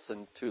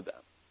listened to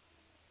them.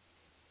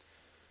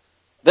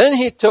 Then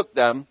he took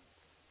them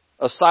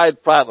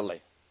aside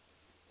privately.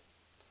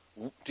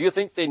 Do you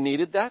think they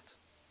needed that?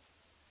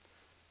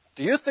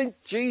 Do you think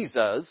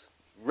Jesus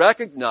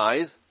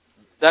recognized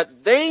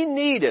that they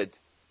needed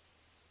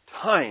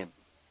time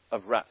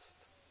of rest?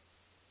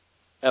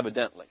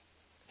 Evidently.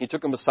 He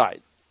took them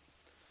aside.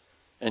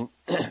 And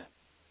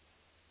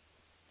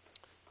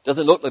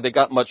doesn't look like they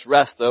got much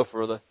rest, though.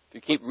 If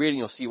you keep reading,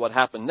 you'll see what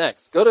happened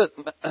next. Go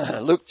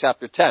to Luke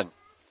chapter 10.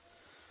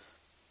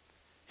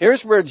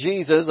 Here's where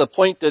Jesus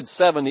appointed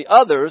 70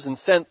 others and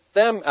sent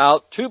them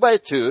out 2 by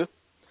 2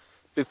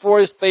 before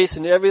his face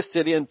in every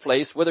city and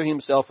place whither he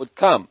himself would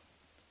come.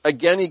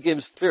 Again, he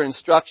gives clear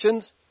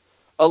instructions.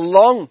 A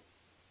long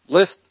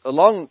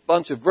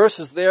bunch of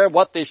verses there,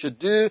 what they should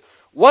do,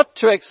 what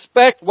to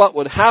expect, what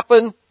would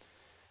happen,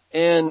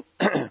 and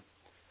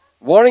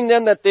warning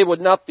them that they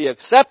would not be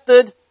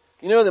accepted.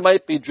 They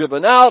might be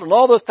driven out and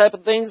all those type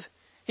of things.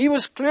 He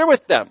was clear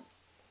with them.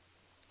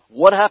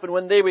 What happened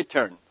when they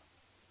returned?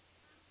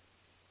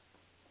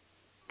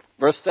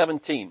 Verse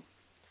 17.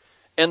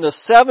 And the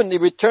 70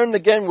 returned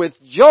again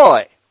with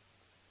joy,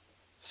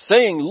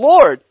 saying,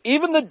 Lord,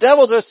 even the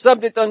devils are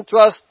subject unto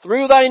us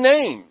through thy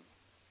name.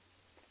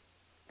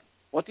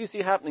 What do you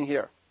see happening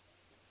here?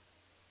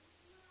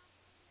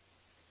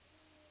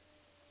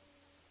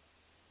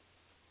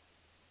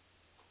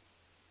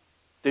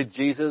 Did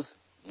Jesus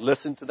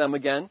listen to them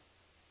again?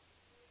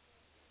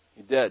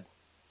 He did.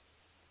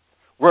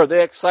 Were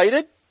they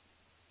excited?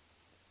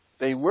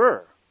 They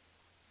were.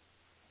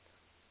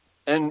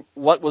 And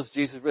what was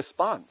Jesus'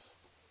 response?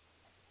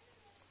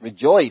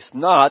 Rejoice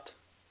not.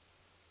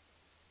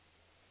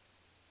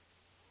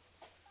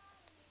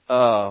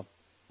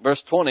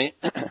 Verse 20.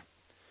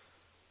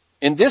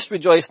 In this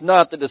rejoice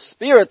not that the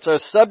spirits are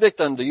subject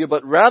unto you,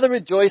 but rather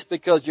rejoice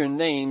because your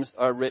names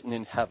are written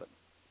in heaven.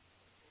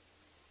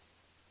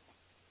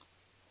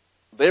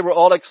 They were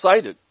all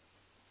excited.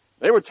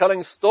 They were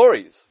telling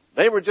stories.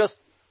 They were just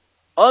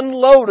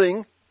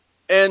unloading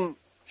and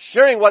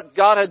sharing what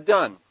God had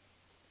done.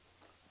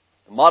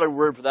 The modern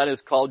word for that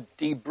is called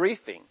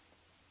debriefing.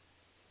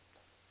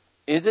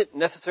 Is it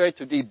necessary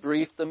to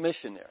debrief the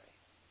missionary?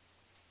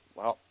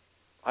 Well,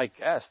 I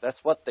guess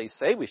that's what they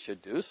say we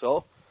should do.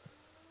 So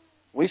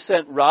we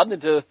sent Rodney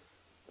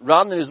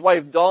and his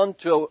wife Dawn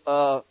to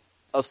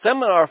a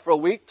seminar for a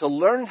week to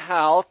learn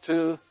how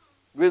to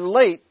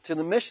relate to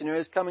the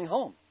missionaries coming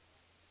home.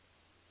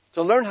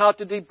 To learn how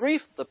to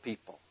debrief the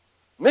people.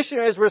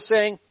 Missionaries were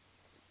saying,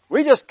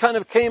 we just kind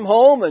of came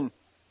home and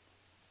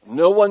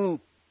no one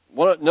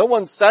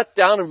sat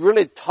down and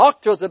really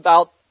talked to us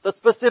about the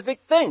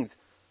specific things.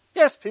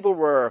 Yes, people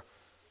were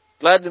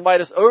glad to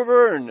invite us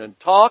over and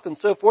talk and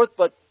so forth,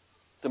 but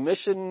the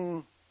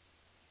mission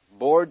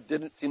board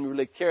didn't seem to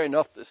really care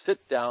enough to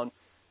sit down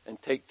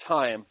and take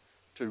time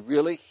to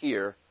really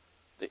hear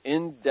the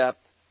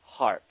in-depth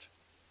heart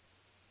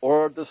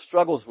or the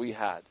struggles we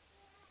had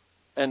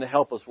and to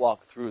help us walk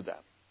through them.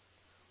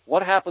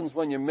 What happens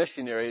when your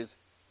missionary's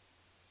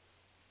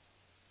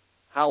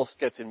house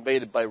gets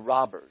invaded by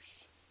robbers?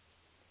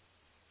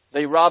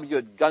 They rob you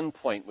at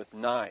gunpoint with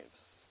knives.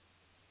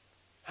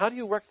 How do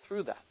you work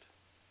through that?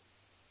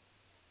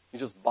 You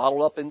just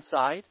bottle up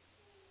inside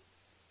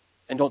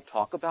and don't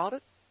talk about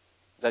it?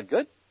 Is that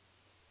good?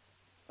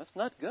 That's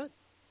not good.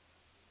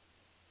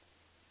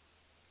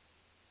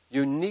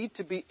 You need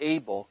to be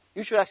able,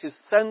 you should actually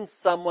send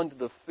someone to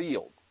the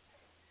field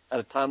at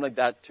a time like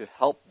that to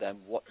help them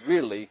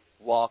really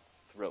walk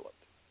through it.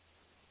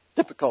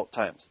 Difficult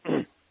times.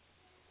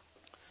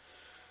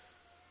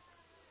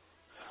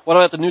 What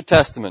about the New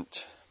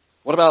Testament?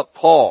 What about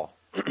Paul?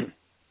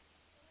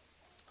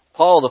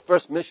 Paul, the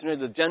first missionary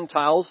to the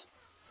Gentiles,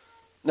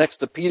 next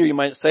to Peter, you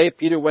might say.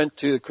 Peter went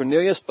to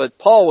Cornelius, but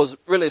Paul was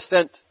really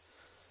sent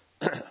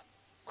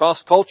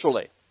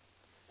cross-culturally.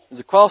 He was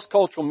a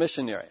cross-cultural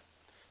missionary.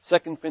 2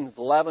 Corinthians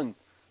 11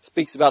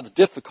 speaks about the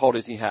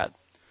difficulties he had.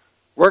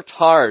 Worked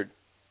hard,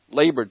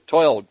 labored,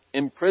 toiled,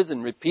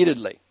 imprisoned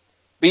repeatedly,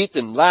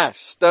 beaten,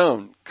 lashed,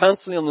 stoned,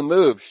 constantly on the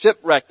move,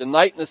 shipwrecked, a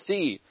night in the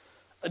sea,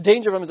 a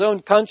danger from his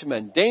own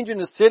countrymen, danger in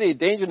the city,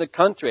 danger in the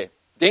country,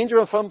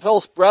 danger from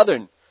false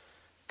brethren,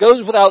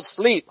 goes without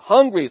sleep,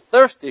 hungry,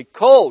 thirsty,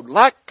 cold,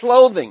 lack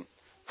clothing,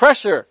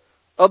 pressure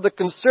of the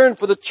concern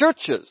for the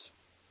churches.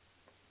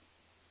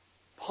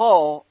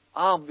 Paul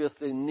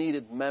obviously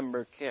needed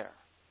member care.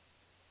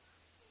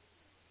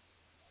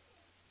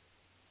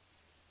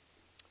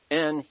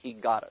 And he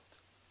got it.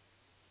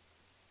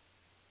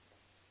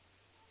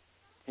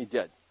 He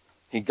did.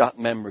 He got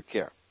member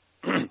care.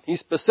 He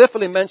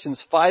specifically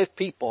mentions 5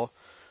 people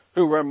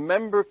who were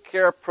member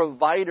care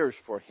providers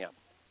for him.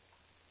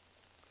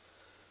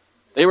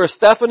 They were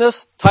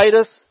Stephanas,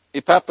 Titus,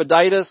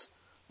 Epaphroditus,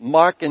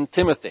 Mark, and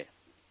Timothy.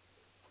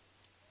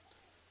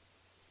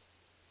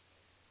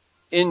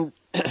 In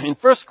 1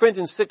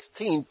 Corinthians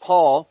 16,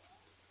 Paul,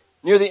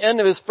 near the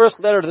end of his first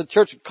letter to the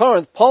church of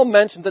Corinth, Paul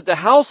mentioned that the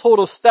household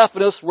of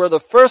Stephanas were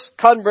the first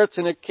converts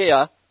in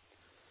Achaia.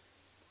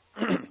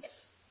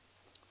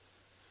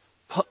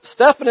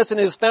 Stephanas and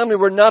his family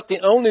were not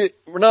only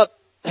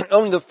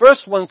the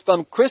first ones to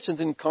become Christians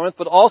in Corinth,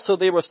 but also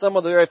they were some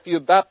of the very few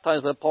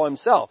baptized by Paul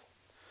himself.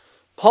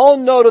 Paul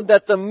noted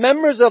that the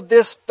members of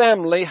this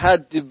family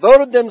had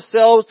devoted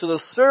themselves to the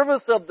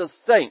service of the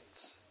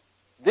saints.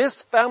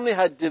 This family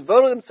had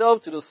devoted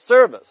themselves to the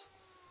service,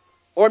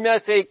 or may I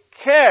say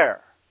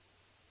care,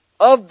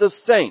 of the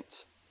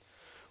saints.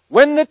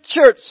 When the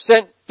church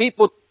sent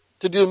people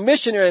to do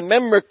missionary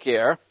member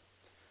care,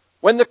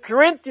 when the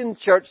Corinthian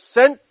church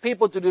sent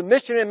people to do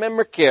missionary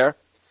member care,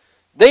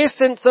 they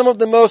sent some of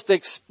the most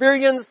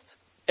experienced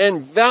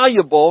and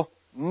valuable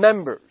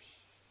members.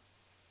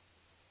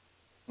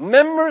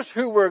 Members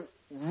who were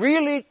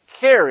really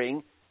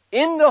caring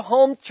in the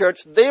home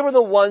church. They were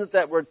the ones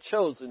that were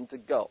chosen to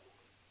go.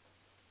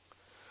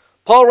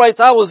 Paul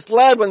writes, I was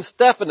glad when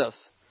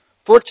Stephanas,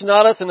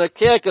 Fortunatus, and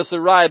Achaicus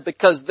arrived,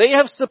 because they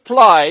have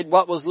supplied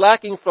what was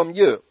lacking from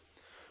you.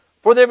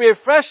 For they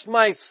refreshed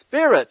my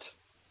spirit,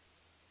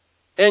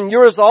 and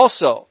yours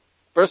also.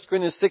 1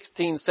 Corinthians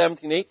 16,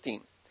 17,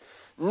 18.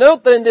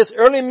 Note that in this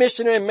early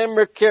missionary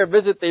member care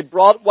visit, they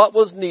brought what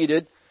was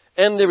needed,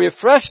 and they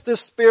refreshed the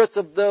spirits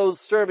of those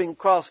serving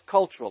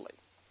cross-culturally.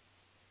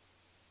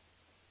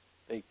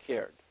 They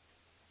cared.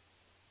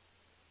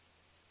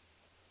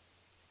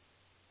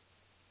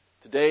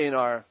 Today in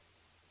our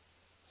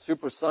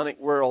supersonic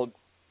world,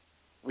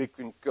 we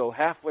can go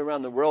halfway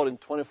around the world in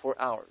 24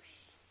 hours.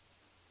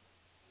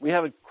 we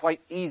have it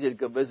quite easy to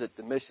go visit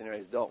the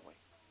missionaries, don't we?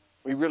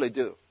 We really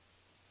do.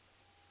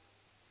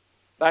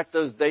 Back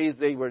those days,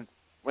 they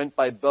went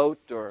by boat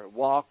or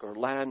walk or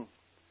land,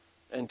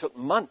 and took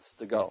months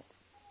to go.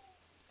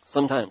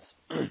 Sometimes.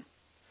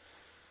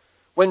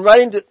 When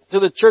writing to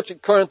the church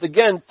at Corinth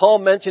again, Paul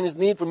mentioned his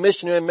need for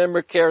missionary and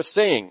member care,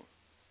 saying,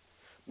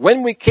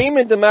 "When we came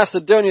into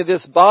Macedonia,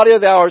 this body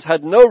of ours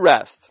had no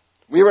rest.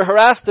 We were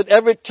harassed at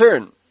every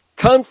turn.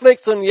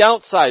 Conflicts on the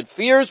outside,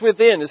 fears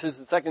within." This is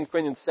in 2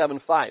 Corinthians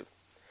 7:5.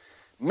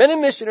 Many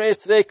missionaries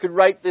today could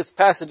write this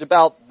passage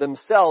about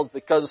themselves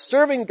because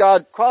serving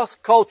God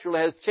cross-culturally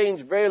has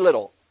changed very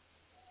little.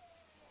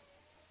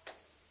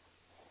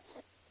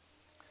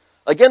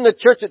 Again, the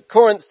church at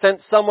Corinth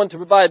sent someone to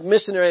provide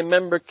missionary and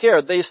member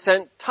care. They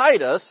sent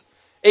Titus,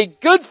 a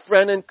good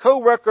friend and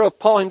co-worker of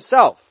Paul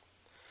himself.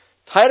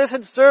 Titus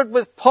had served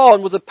with Paul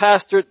and was a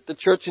pastor at the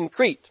church in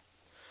Crete.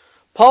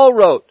 Paul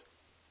wrote,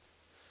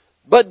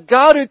 "But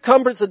God who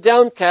comforts the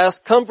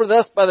downcast comforted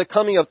us by the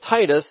coming of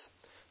Titus,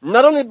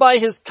 not only by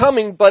his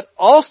coming, but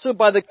also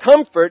by the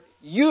comfort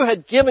you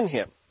had given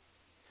him.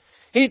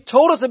 He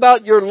told us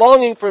about your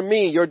longing for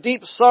me, your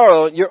deep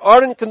sorrow, your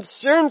ardent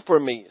concern for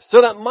me,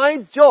 so that my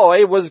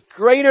joy was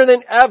greater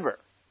than ever."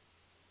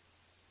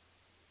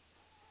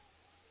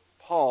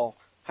 Paul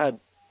had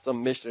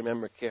some missionary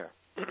member care.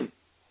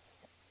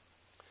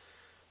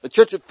 The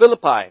church at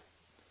Philippi,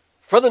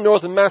 further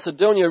north in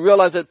Macedonia,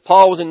 realized that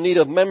Paul was in need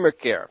of member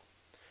care.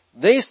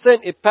 They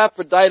sent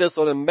Epaphroditus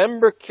on a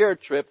member care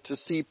trip to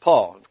see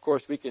Paul. Of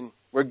course,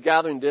 we're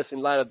gathering this in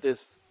light of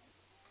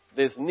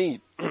this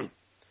need.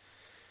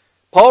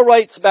 Paul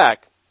writes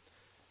back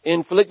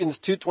in Philippians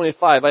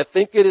 2:25, "I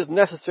think it is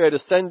necessary to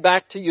send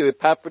back to you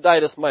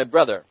Epaphroditus, my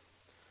brother,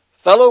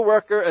 fellow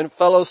worker and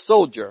fellow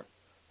soldier,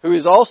 who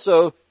is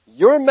also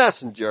your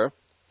messenger,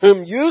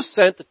 whom you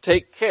sent to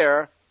take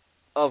care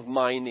of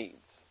my needs."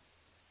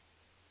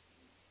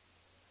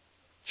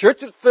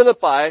 Church at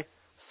Philippi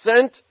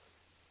sent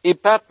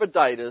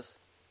Epaphroditus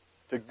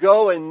to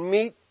go and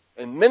meet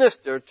and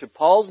minister to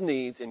Paul's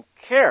needs and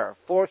care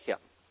for him.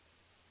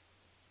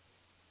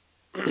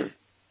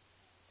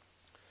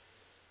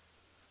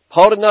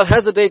 Paul did not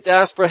hesitate to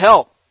ask for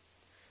help.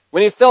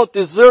 When he felt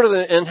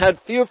deserted and had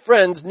few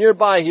friends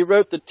nearby, he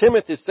wrote to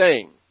Timothy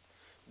saying,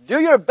 "Do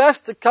your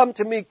best to come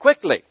to me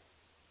quickly.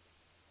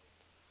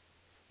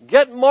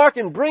 Get Mark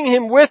and bring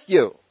him with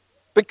you,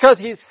 because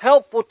he's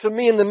helpful to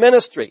me in the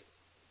ministry."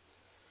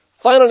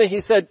 Finally,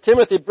 he said,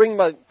 "Timothy, bring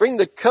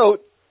the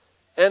coat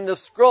and the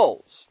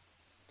scrolls."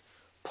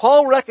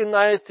 Paul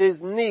recognized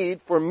his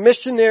need for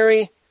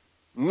missionary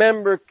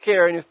member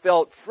care, and he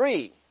felt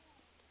free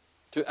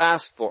to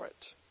ask for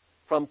it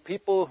from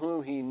people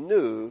whom he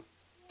knew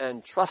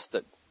and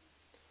trusted.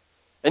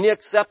 And he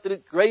accepted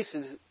it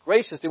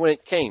graciously when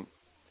it came,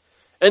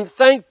 and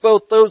thanked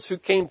both those who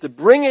came to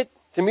bring it,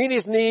 to meet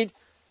his need,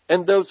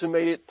 and those who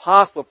made it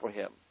possible for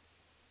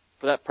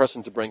that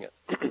person to bring it.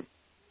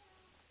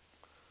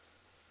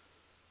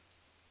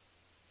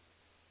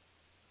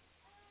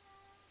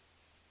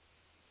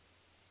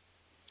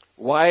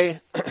 Why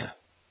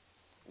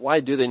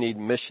do they need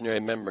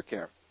missionary member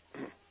care?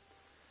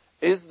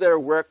 Is their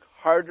work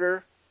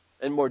harder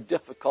and more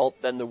difficult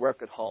than the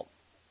work at home?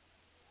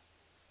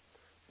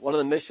 One of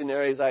the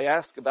missionaries I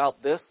asked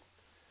about this,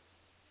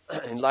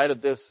 in light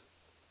of this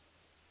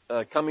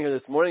coming here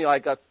this morning,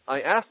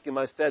 I asked him,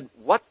 I said,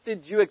 "What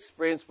did you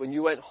experience when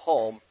you went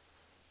home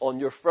on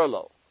your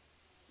furlough?"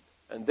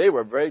 And they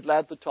were very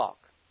glad to talk.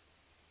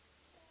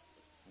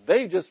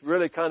 They just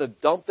really kind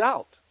of dumped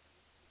out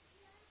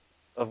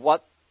of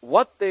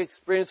what they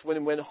experienced when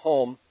they went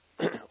home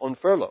on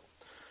furlough.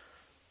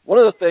 One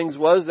of the things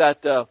was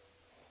that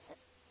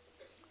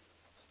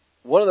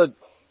one of the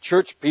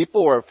church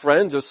people or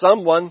friends or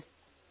someone,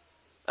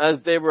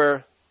 as they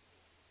were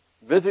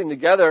visiting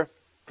together,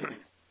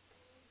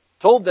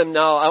 told them,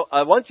 "Now,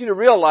 I want you to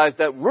realize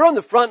that we're on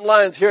the front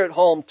lines here at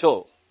home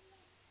too.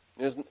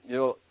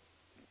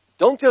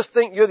 Don't just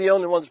think you're the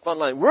only ones on the front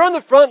line. We're on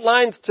the front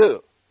lines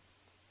too."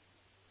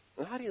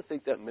 And how do you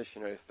think that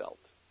missionary felt?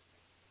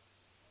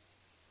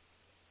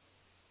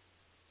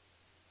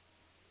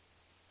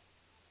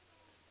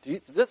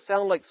 Does this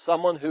sound like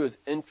someone who is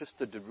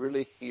interested to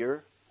really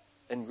hear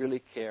and really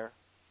care?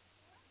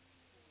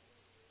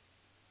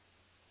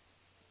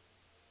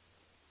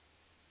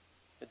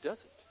 It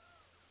doesn't.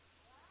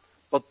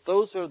 But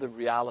those are the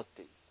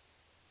realities.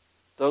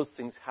 Those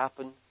things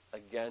happen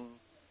again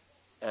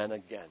and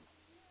again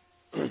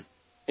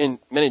in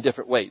many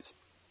different ways.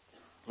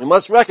 We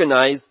must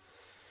recognize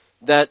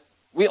that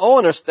we all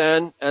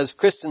understand as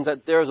Christians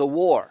that there is a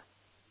war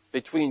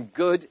between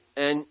good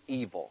and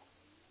evil.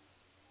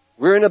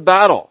 We're in a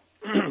battle.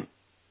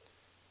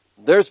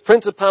 There's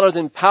principalities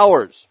and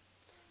powers.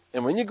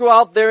 And when you go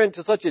out there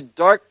into such a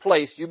dark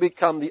place, you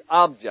become the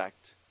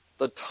object,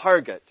 the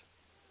target.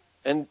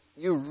 And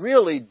you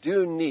really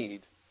do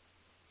need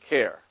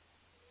care.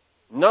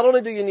 Not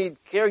only do you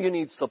need care, you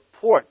need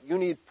support. You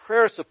need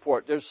prayer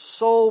support. There's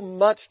so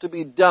much to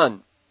be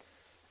done.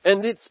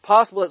 And it's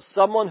possible that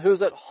someone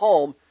who's at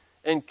home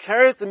and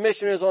carries the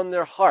missionaries on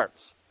their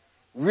hearts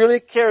really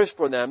cares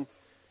for them,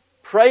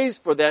 prays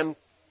for them,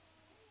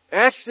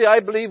 actually I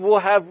believe will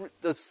have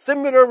the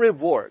similar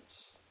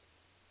rewards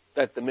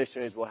that the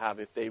missionaries will have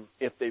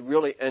if they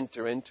really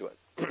enter into it.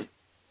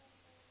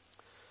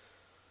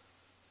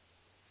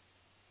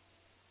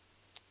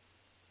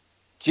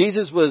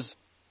 Jesus was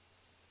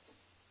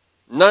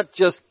not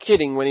just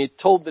kidding when he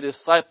told the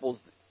disciples,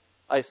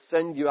 I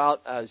send you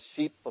out as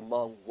sheep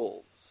among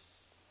wolves.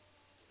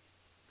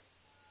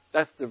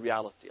 That's the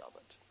reality of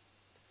it.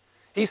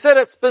 He said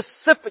it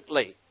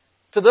specifically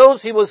to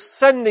those he was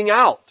sending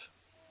out.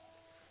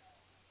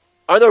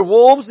 Are there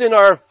wolves in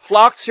our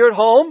flocks here at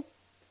home?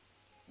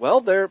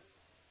 Well,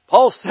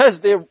 Paul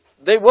says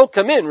they will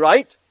come in,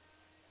 right?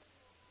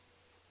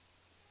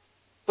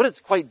 But it's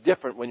quite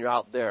different when you're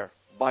out there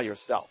by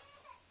yourself.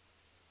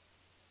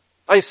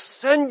 I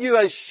send you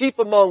as sheep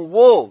among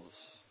wolves.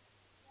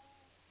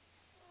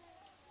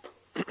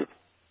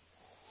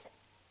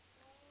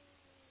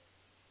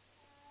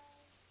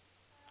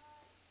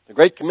 The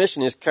Great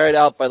Commission is carried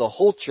out by the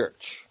whole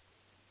church.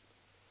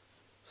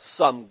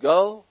 Some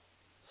go,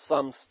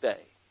 some stay.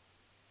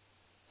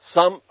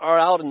 Some are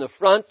out in the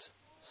front,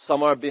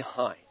 some are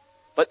behind.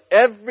 But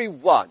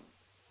everyone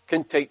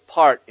can take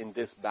part in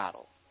this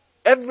battle.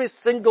 Every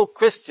single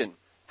Christian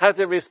has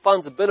a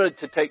responsibility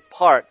to take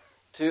part,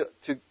 to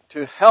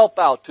help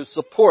out, to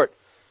support,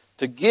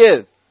 to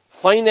give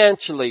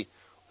financially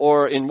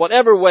or in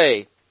whatever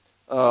way,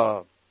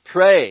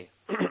 pray.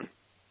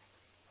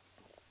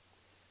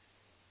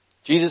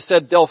 Jesus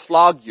said they'll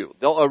flog you,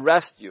 they'll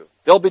arrest you,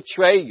 they'll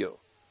betray you.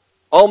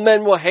 All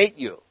men will hate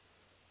you.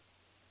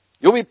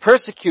 You'll be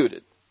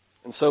persecuted,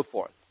 and so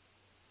forth.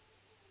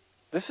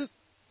 This is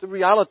the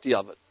reality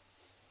of it.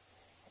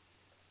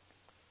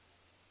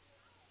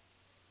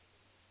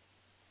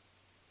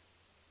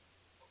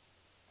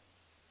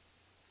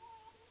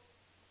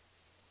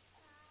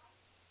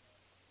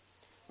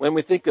 When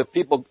we think of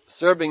people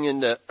serving in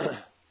the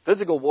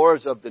physical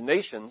wars of the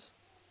nations,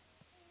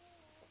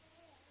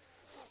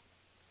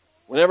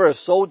 whenever a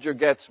soldier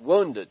gets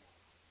wounded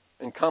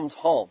and comes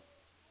home,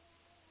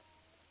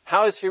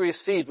 how is he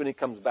received when he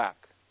comes back?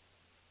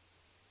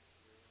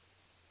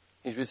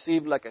 He's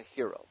received like a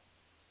hero.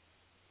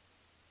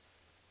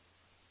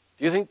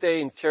 Do you think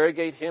they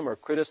interrogate him or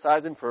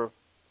criticize him for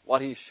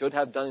what he should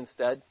have done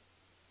instead?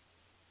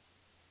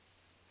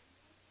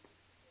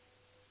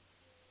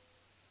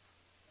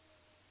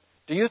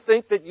 Do you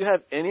think that you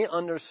have any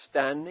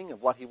understanding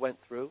of what he went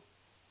through?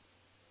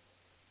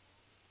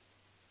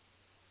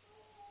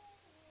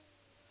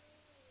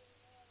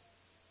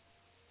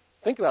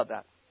 Think about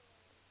that.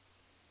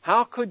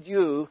 How could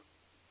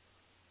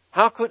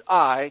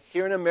I,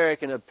 here in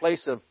America, in a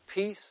place of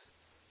peace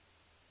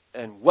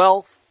and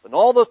wealth and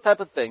all those type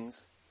of things,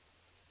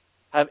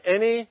 have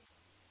any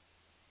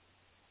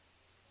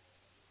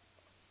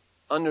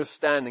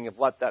understanding of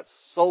what that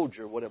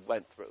soldier would have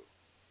went through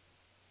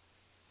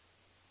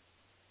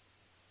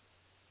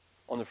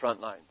on the front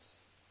lines?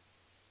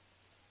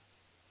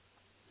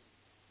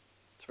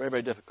 It's very,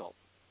 very difficult.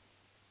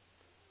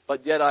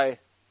 But yet I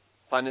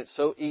find it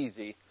so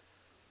easy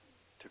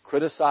to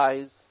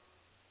criticize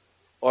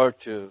or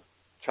to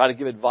try to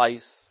give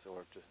advice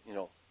or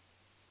to,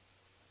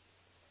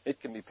 it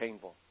can be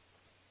painful.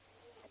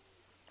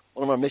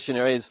 One of our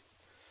missionaries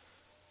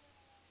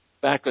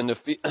back on the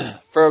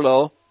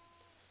furlough,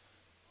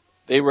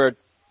 they were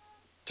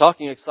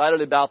talking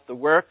excitedly about the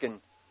work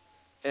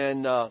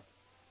and the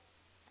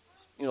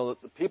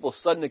people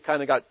suddenly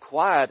kind of got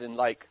quiet and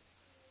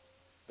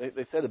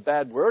they said a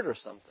bad word or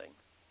something.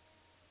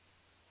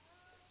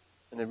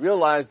 And they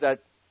realized that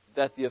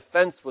the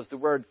offense was the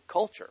word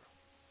culture.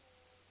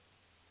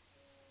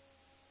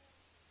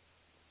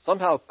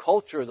 Somehow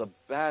culture is a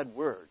bad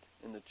word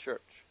in the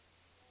church.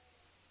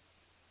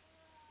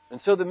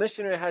 And so the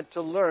missionary had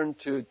to learn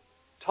to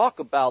talk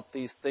about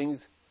these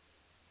things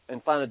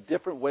and find a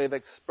different way of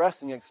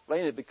expressing,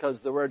 explain it, because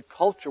the word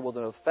culture was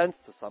an offense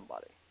to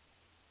somebody.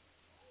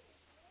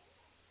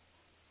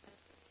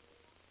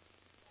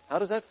 How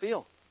does that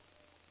feel?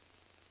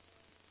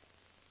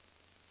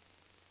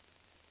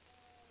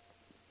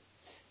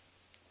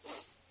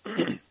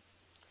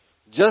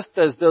 Just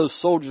as those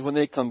soldiers, when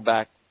they come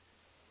back,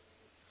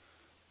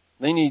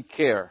 they need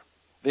care.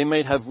 They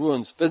might have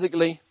wounds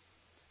physically.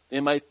 They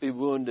might be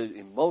wounded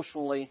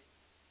emotionally.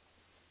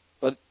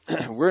 But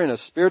we're in a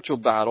spiritual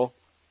battle,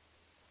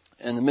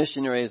 and the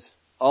missionaries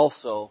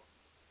also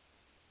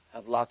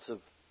have lots of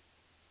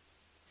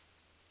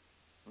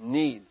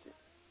needs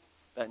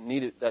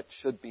that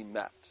should be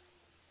met.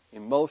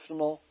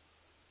 Emotional,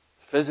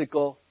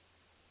 physical,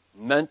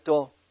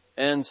 mental,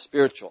 and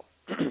spiritual.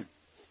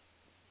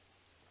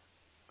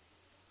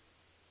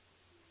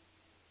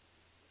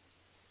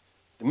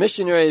 The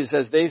missionaries,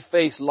 as they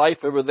face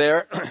life over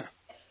there,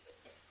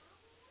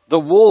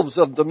 the wolves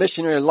of the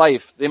missionary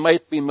life, they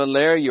might be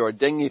malaria or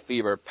dengue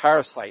fever,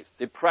 parasites,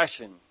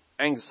 depression,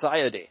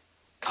 anxiety,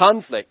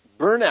 conflict,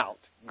 burnout,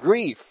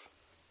 grief,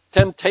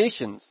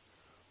 temptations,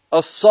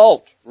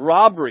 assault,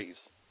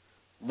 robberies,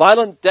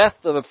 violent death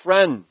of a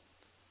friend,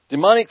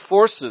 demonic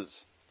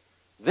forces,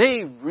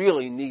 they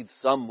really need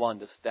someone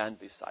to stand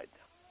beside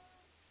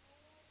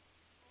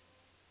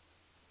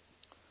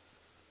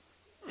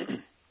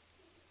them.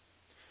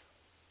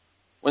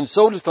 When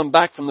soldiers come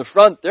back from the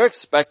front, they're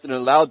expected and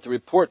allowed to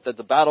report that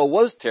the battle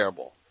was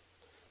terrible,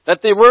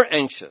 that they were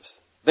anxious,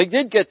 they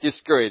did get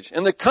discouraged,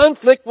 and the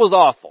conflict was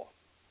awful.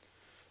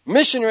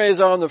 Missionaries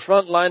are on the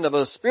front line of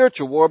a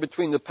spiritual war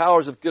between the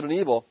powers of good and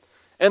evil,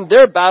 and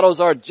their battles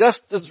are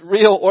just as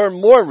real or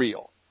more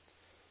real.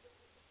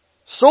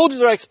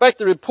 Soldiers are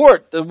expected to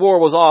report the war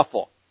was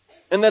awful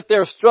and that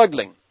they're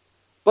struggling.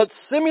 But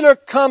similar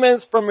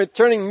comments from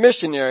returning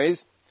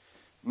missionaries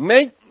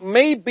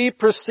may be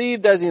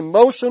perceived as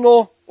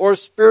emotional or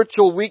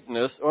spiritual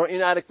weakness or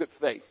inadequate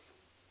faith.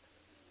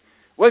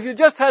 Well, if you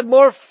just had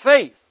more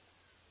faith,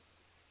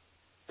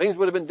 things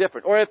would have been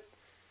different. Or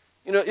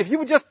if you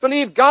would just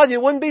believe God, you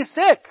wouldn't be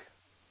sick.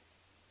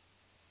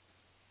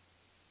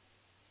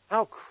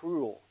 How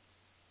cruel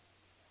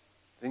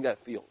I think that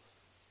feels.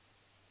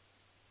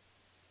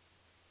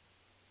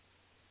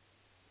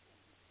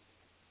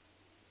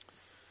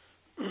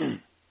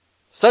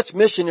 Such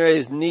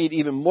missionaries need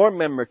even more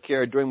member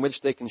care during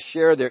which they can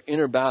share their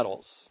inner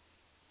battles.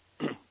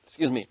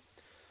 Excuse me.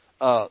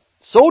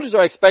 Soldiers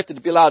are expected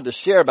to be allowed to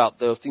share about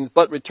those things,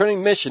 but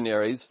returning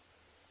missionaries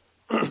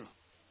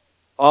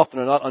often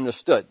are not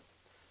understood.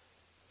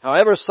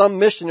 However, some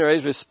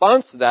missionaries'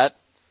 response to that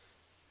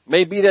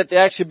may be that they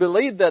actually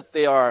believe that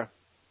they are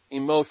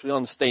emotionally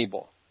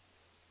unstable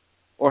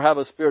or have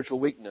a spiritual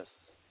weakness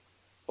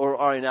or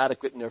are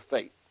inadequate in their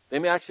faith. They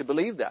may actually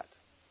believe that.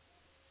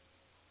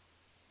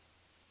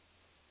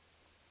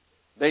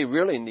 They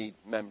really need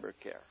member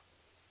care,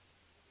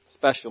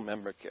 special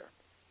member care.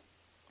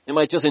 They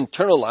might just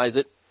internalize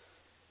it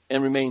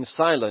and remain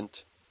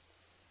silent.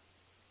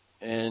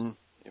 And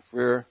if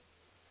we're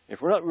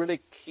not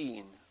really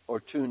keen or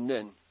tuned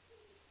in,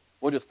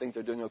 we'll just think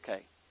they're doing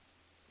okay.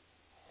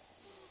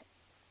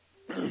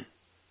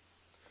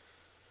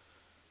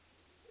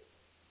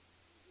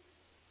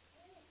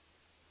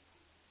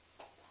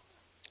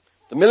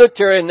 The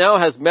military now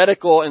has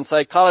medical and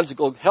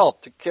psychological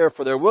help to care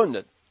for their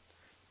wounded.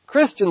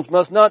 Christians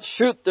must not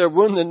shoot their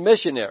wounded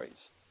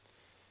missionaries.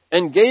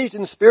 Engaged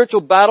in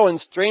spiritual battle in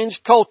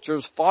strange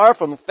cultures, far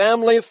from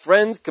family,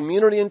 friends,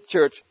 community, and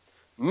church,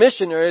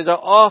 missionaries are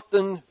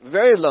often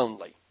very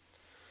lonely.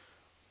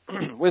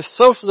 With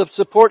social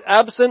support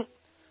absent,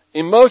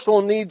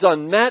 emotional needs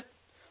unmet,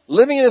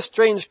 living in a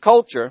strange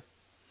culture,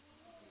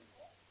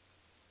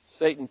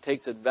 Satan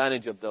takes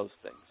advantage of those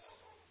things.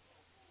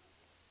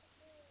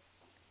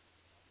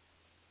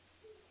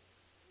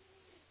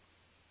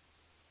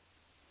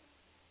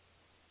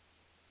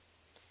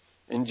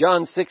 In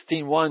John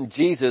 16:1,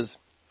 Jesus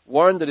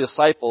warned the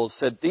disciples,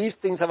 said, "These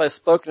things have I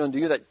spoken unto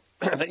you that,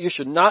 that you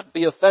should not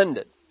be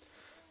offended.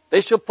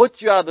 They shall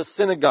put you out of the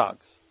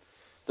synagogues.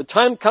 The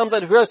time comes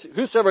that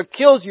whosoever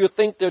kills you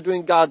think they're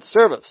doing God's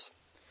service.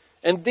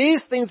 And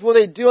these things will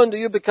they do unto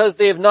you because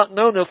they have not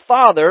known the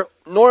Father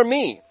nor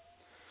me.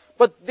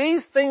 But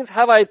these things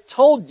have I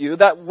told you,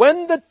 that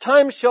when the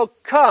time shall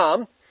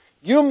come,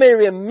 you may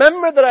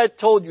remember that I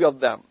told you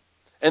of them.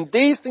 And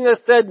these things I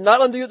said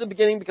not unto you at the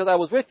beginning because I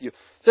was with you."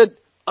 Said,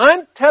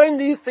 I'm telling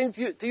these things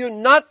to you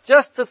not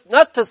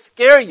to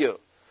scare you,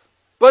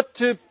 but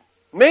to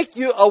make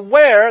you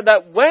aware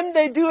that when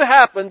they do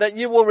happen, that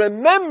you will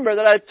remember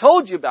that I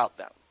told you about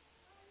them.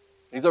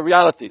 These are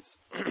realities.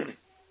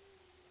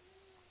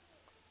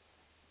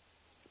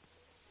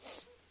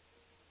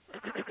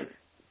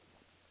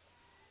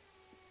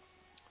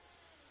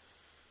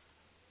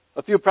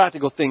 A few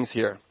practical things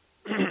here.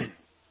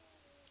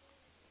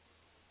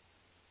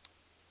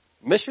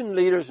 Mission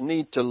leaders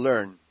need to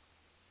learn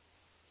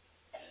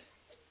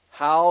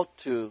how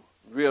to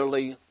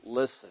really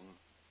listen,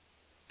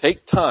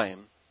 take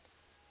time,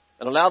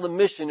 and allow the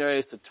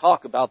missionaries to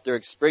talk about their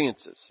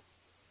experiences.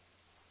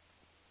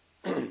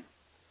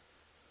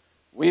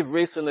 We've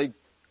recently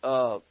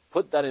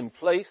put that in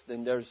place,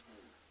 and there's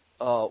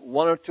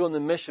one or two on the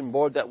mission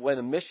board that when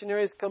the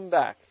missionaries come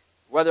back,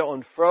 whether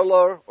on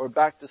furlough or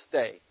back to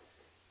stay,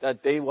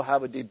 that they will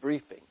have a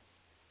debriefing.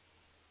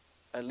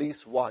 At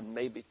least one,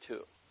 maybe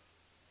two.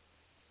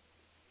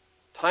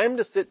 Time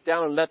to sit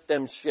down and let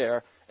them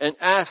share and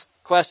ask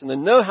questions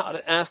and know how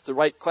to ask the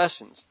right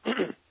questions.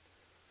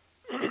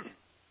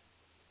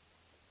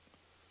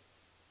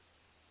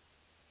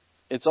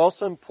 It's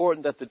also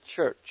important that the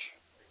church,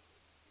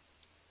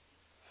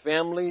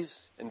 families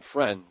and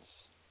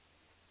friends,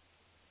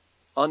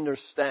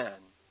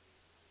 understand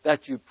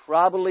that you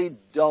probably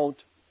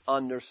don't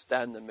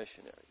understand the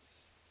missionaries.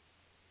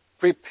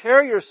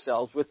 Prepare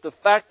yourselves with the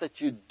fact that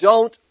you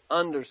don't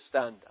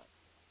understand them.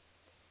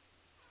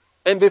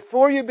 And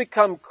before you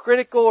become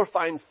critical or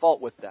find fault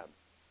with them,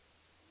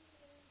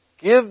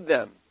 give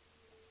them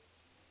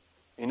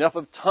enough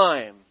of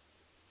time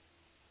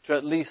to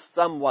at least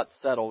somewhat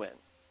settle in.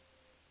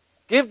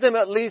 Give them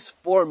at least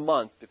 4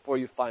 months before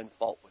you find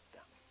fault with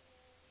them.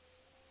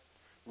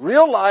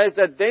 Realize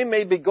that they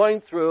may be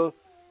going through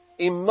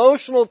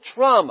emotional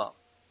trauma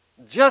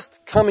just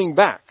coming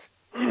back.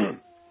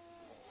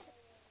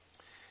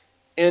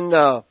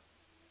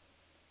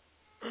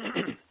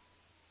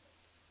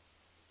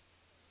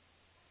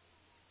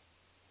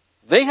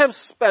 They have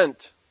spent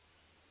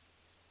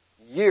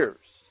years.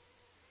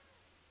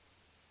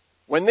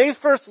 When they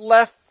first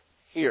left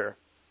here,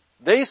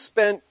 they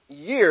spent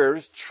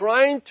years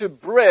trying to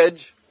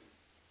bridge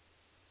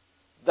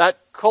that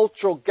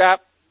cultural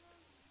gap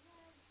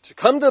to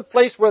come to a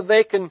place where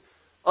they can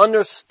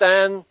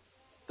understand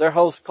their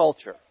host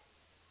culture.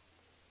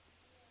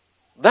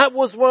 That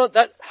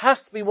has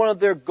to be one of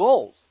their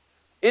goals.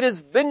 It has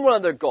been one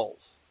of their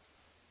goals.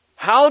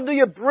 How do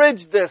you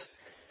bridge this?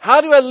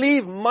 How do I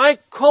leave my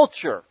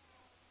culture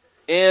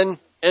and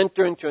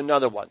enter into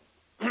another one?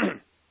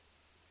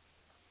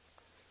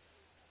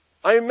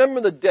 I remember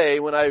the day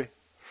when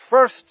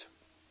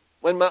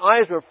my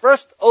eyes were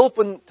first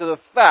opened to the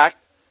fact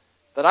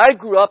that I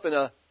grew up in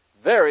a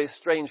very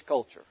strange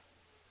culture.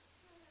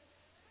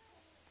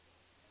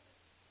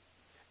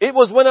 It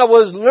was when I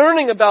was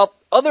learning about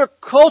other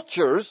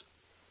cultures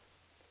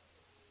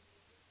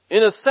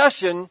in a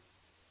session,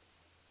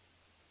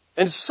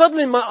 and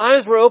suddenly my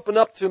eyes were opened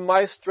up to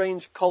my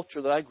strange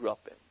culture that I grew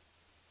up in.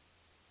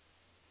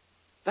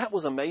 That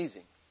was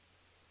amazing.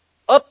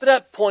 Up to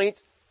that point,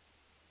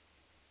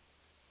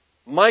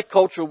 my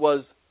culture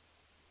was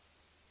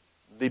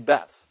the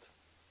best.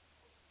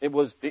 It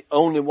was the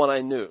only one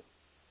I knew.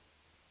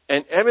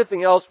 And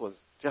everything else was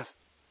just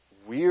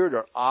weird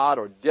or odd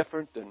or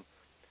different. And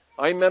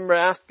I remember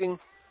asking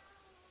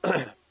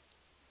a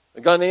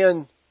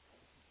Ghanaian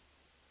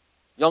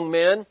young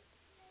man,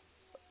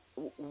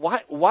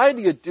 why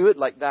do you do it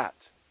like that?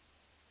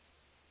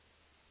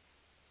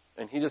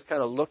 And he just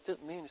kind of looked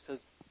at me and he says,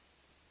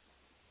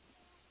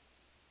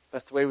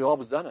 that's the way we've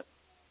always done it.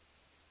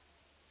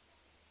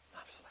 I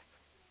was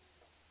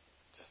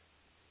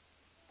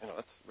like,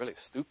 that's really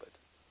stupid.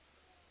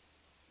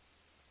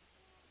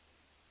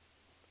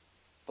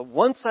 But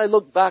once I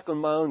looked back on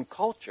my own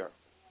culture,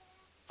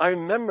 I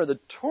remember the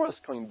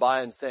tourists coming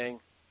by and saying,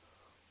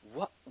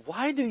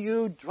 why do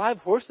you drive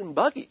horse and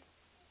buggy?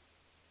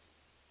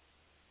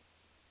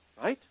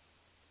 Right?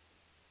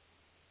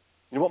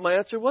 You know what my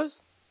answer was?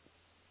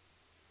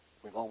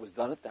 We've always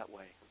done it that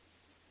way.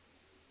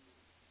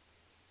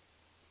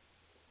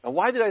 Now,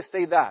 why did I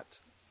say that?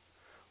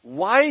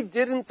 Why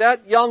didn't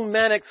that young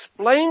man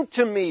explain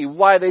to me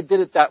why they did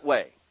it that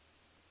way?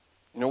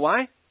 You know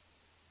why?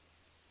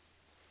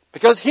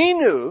 Because he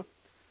knew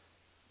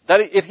that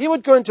if he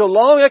would go into a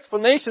long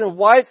explanation of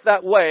why it's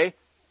that way,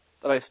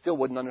 that I still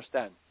wouldn't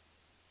understand.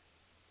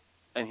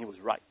 And he was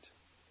right.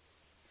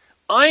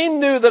 I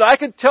knew that I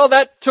could tell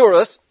that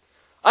tourist,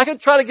 I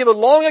could try to give a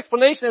long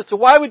explanation as to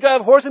why we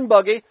drive horse and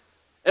buggy,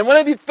 and when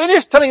I'd be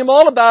finished telling him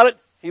all about it,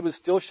 he would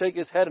still shake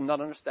his head and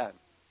not understand.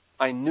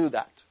 I knew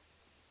that.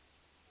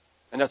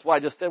 And that's why I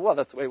just said, well,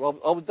 that's the way we've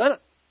always done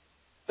it.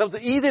 That was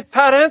the easy,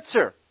 pat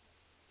answer.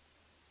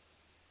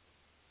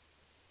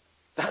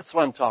 That's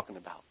what I'm talking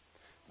about.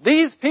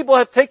 These people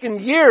have taken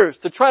years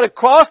to try to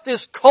cross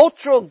this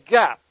cultural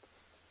gap,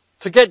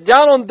 to get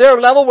down on their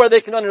level where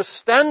they can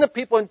understand the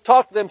people and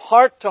talk to them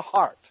heart to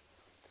heart.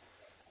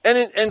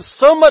 And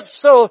so much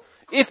so,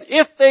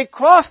 if they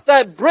cross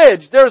that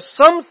bridge, there's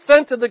some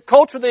sense of the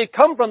culture they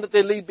come from that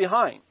they leave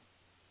behind.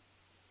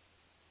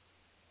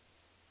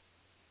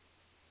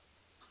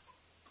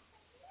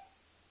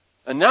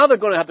 And now they're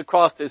going to have to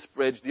cross this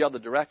bridge the other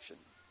direction.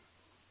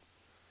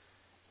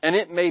 And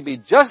it may be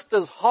just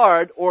as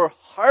hard or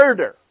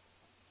harder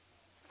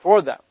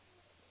for them.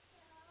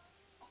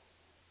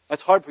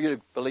 That's hard for you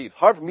to believe.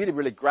 Hard for me to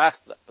really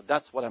grasp that, but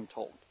that's what I'm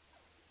told.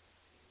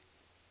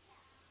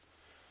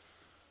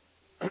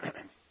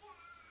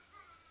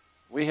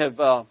 We have,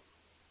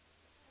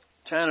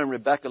 Chan and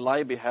Rebecca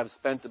Leiby have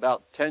spent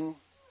about 10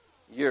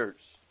 years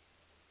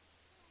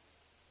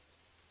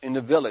in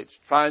the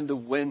village trying to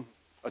win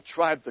a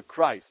tribe to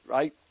Christ,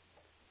 right?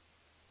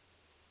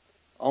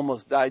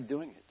 Almost died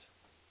doing it.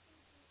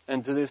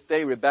 And to this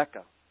day,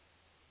 Rebecca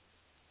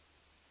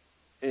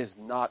is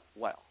not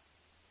well.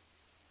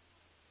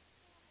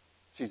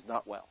 She's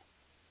not well.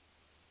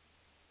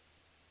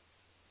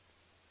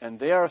 And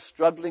they are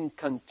struggling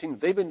continually.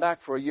 They've been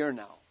back for a year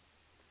now.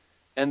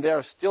 And they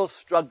are still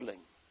struggling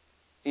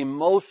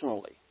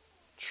emotionally,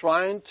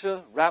 trying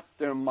to wrap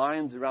their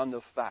minds around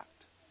the fact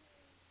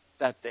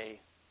that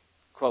they,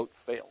 quote,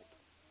 failed.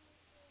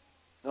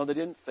 No, they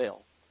didn't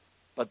fail.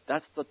 But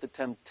that's what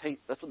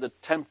the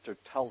tempter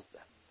tells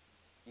them.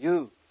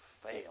 You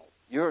failed.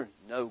 You're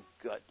no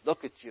good.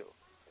 Look at you.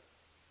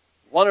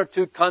 1 or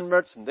 2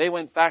 converts and they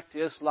went back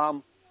to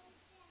Islam.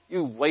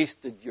 You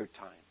wasted your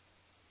time.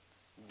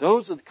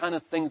 Those are the kind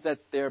of things that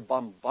they're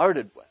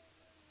bombarded with.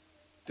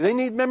 Do they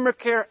need memory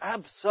care?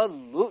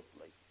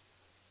 Absolutely.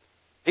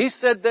 He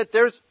said that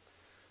there's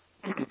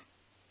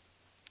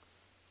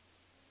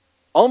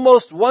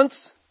almost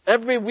once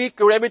every week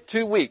or every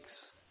 2 weeks,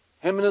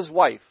 him and his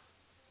wife,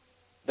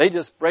 they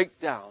just break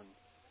down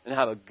and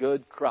have a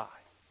good cry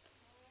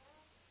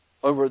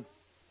over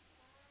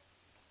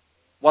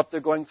what they're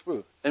going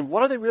through. And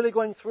what are they really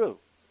going through?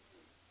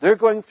 They're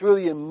going through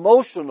the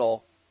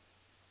emotional,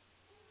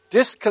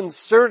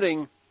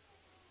 disconcerting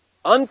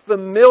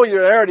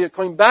unfamiliarity of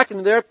coming back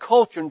into their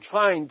culture and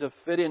trying to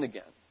fit in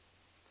again,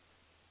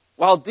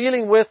 while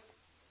dealing with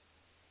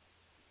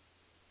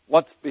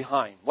what's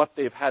behind, what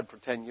they've had for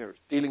 10 years,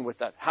 dealing with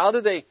that. How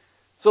do they...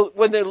 So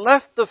when they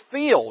left the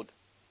field,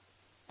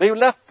 they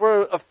left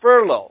for a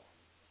furlough,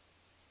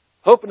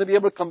 hoping to be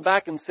able to come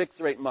back in 6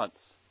 or 8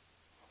 months.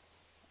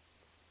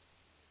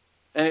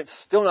 And it's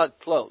still not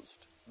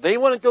closed. They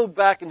want to go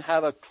back and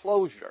have a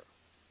closure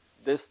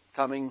this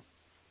coming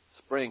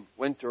spring,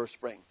 winter or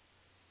spring.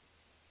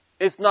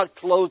 It's not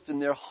closed in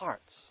their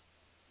hearts.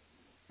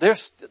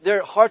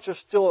 Their hearts are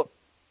still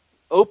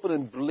open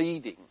and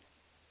bleeding.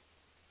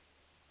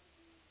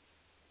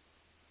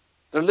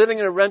 They're living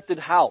in a rented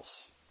house.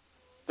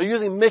 They're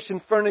using mission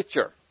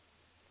furniture.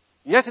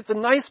 Yes, it's a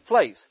nice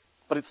place,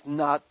 but it's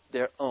not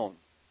their own.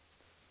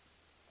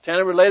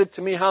 Tanner related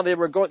to me how they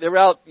were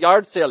out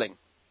yard sailing.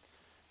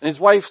 And his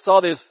wife saw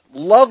this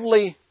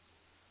lovely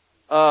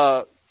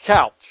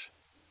couch.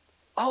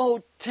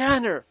 Oh,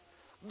 Tanner,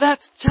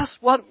 that's just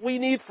what we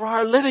need for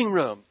our living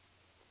room.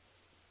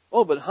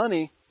 Oh, but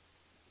honey,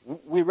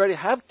 we already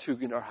have 2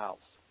 in our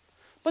house.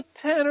 But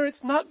Tanner,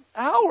 it's not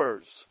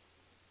ours.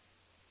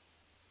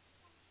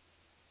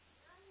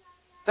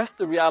 That's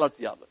the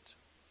reality of it.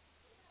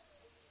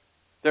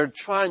 They're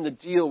trying to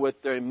deal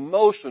with their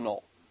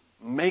emotional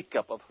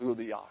makeup of who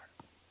they are.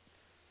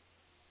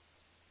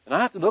 And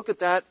I have to look at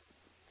that.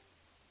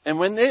 And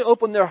when they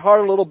open their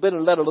heart a little bit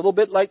and let a little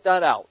bit like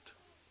that out,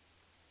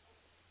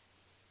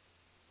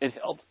 it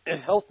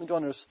helps me to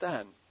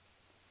understand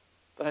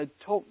that I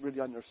don't really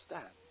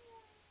understand.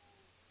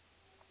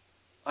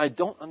 I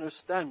don't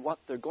understand what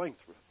they're going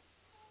through.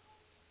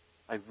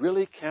 I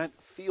really can't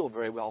feel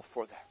very well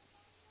for them.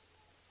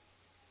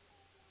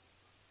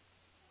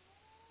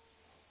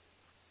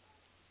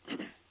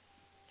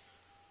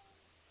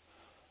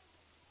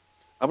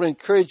 I'm going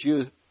to encourage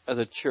you as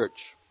a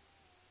church,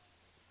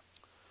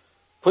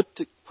 put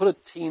a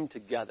team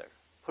together.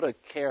 Put a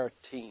care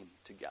team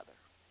together.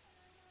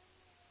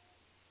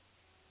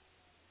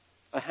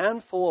 A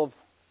handful of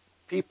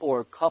people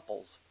or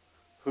couples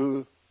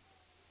who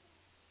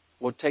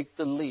will take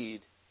the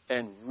lead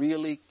and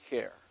really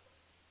care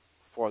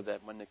for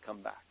them when they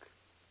come back.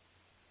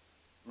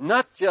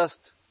 Not just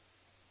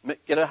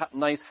get a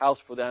nice house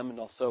for them and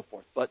so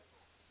forth, but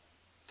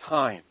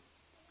time.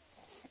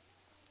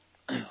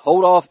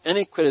 Hold off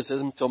any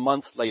criticism till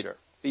months later.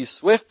 Be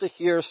swift to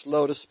hear,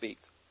 slow to speak.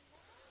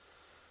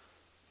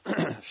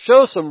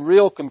 Show some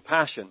real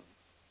compassion.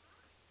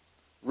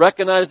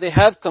 Recognize they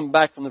have come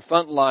back from the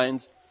front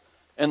lines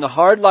and the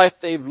hard life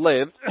they've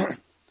lived,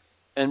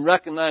 and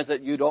recognize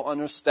that you don't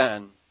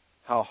understand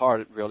how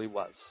hard it really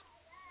was.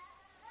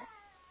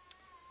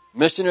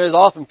 Missionaries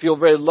often feel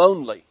very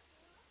lonely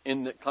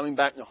in coming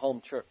back to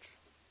home church.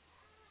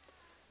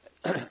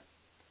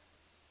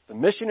 The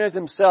missionaries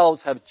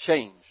themselves have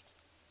changed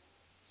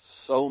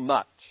so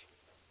much.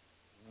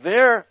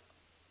 Their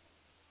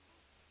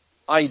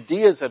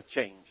ideas have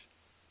changed.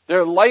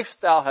 Their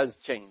lifestyle has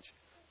changed.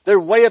 Their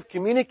way of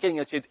communicating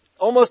has changed.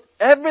 Almost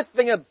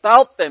everything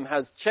about them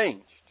has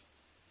changed.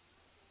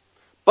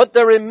 But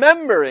they're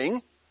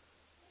remembering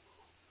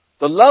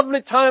the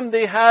lovely time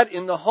they had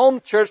in the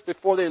home church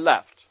before they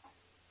left.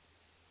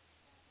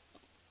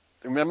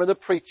 They remember the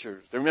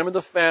preachers. They remember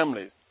the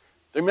families.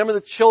 They remember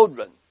the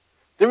children.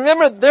 They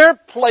remember their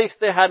place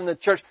they had in the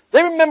church.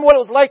 They remember what it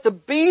was like to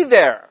be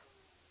there.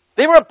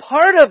 They were a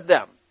part of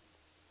them.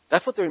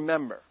 That's what they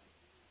remember.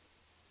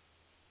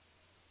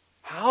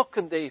 How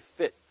can they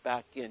fit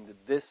back into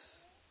this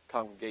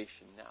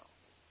congregation now?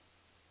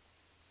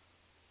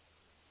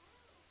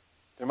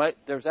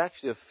 There's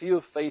actually a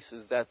few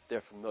faces that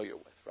they're familiar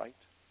with, right?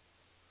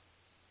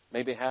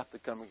 Maybe half the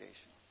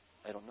congregation.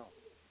 I don't know.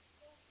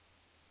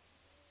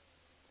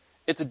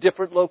 It's a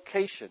different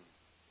location.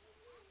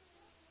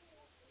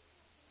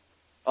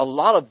 A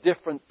lot of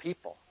different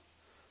people.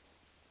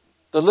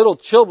 The little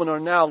children are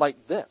now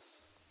like this.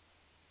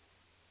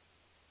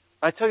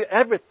 I tell you,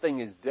 everything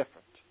is different.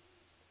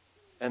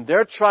 And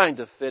they're trying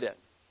to fit in.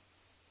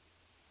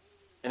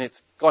 And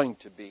it's going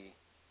to be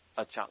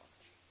a challenge.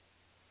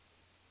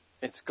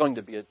 It's going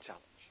to be a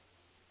challenge.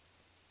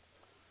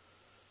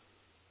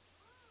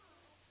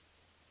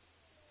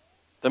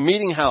 The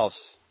meeting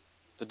house,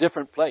 the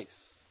different place,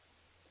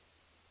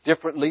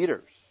 different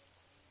leaders.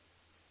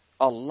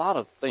 A lot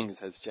of things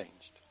has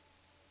changed.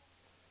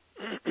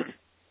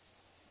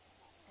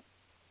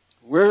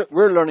 We're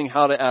learning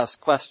how to ask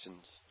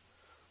questions,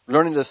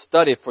 learning to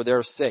study for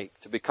their sake,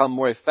 to become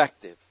more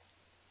effective,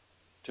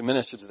 to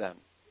minister to them.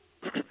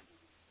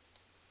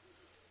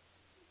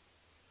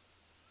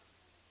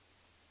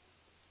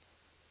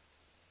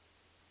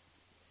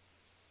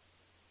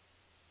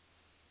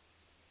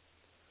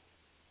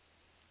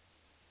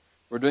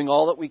 We're doing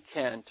all that we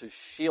can to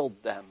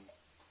shield them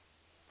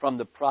from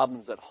the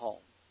problems at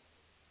home.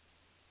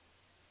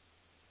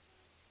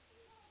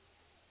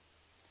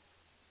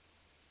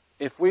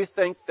 If we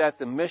think that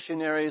the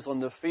missionaries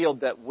on the field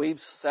that we've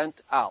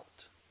sent out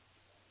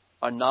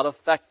are not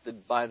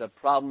affected by the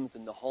problems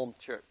in the home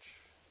church,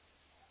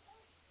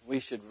 we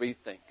should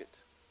rethink it.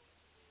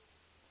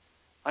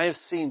 I have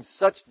seen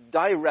such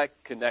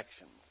direct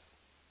connections.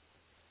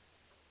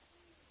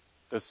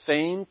 The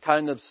same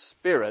kind of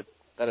spirit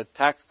that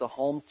attacks the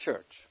home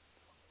church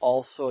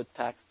also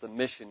attacks the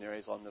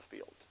missionaries on the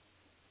field.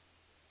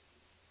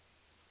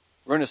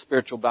 We're in a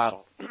spiritual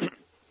battle.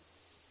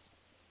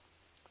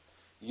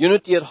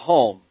 Unity at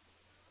home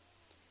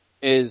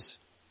is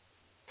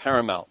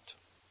paramount.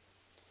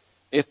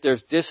 If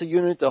there's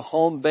disunity at the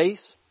home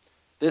base,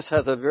 this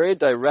has a very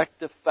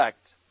direct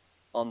effect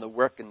on the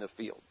work in the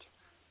field.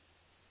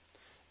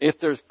 If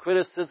there's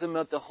criticism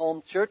at the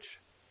home church,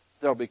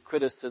 there'll be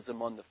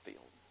criticism on the field.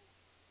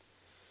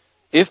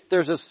 If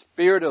there's a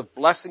spirit of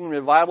blessing and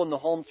revival in the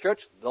home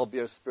church, there'll be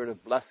a spirit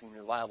of blessing and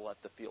revival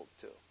at the field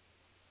too.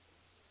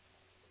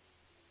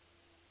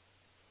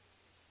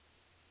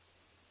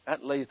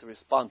 That lays the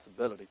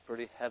responsibility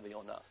pretty heavy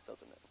on us,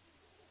 doesn't it?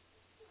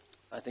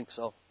 I think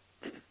so.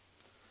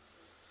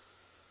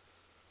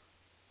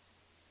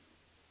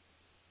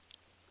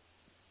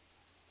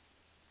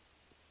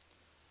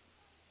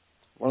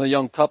 One of the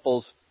young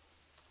couples,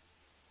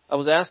 I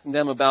was asking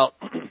them about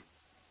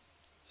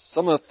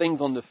some of the things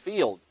on the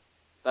field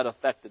that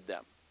affected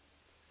them.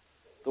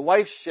 The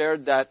wife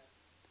shared that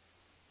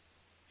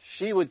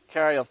she would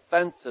carry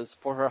offenses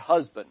for her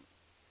husband.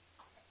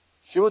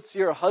 She would see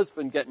her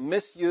husband get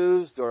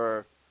misused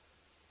or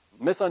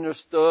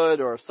misunderstood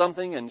or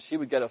something, and she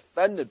would get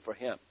offended for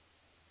him,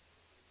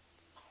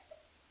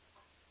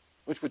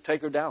 which would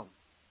take her down.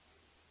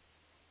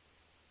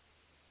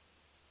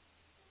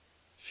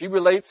 She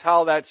relates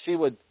how that she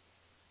would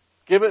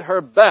give it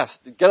her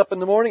best to get up in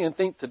the morning and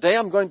think, today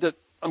I'm going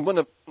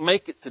to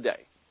make it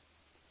today.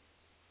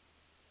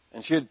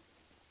 And she'd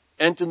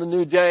enter the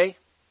new day.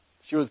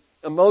 She was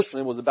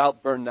emotionally was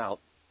about burned out.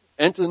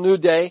 Enter the new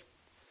day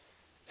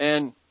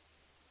and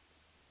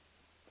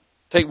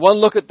take one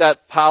look at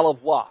that pile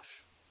of wash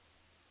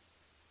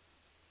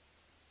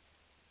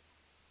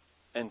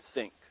and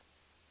sink.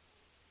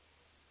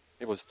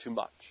 It was too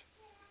much.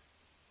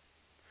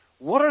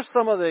 What are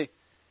some of the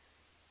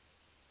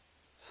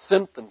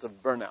symptoms of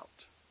burnout?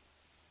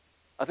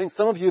 I think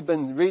some of you have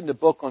been reading a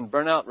book on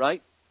burnout,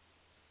 right?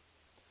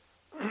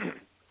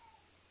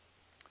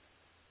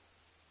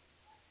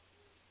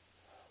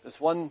 This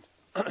one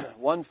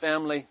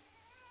family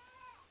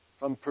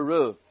from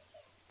Peru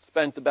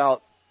spent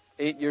about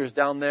 8 years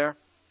down there.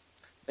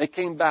 They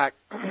came back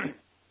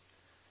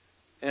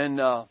and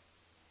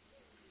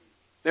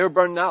they were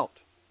burned out.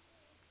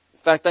 In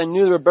fact, I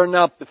knew they were burned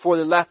out before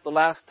they left the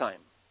last time.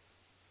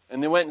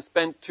 And they went and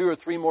spent 2 or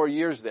 3 more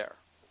years there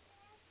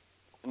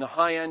in the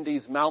high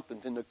Andes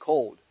mountains in the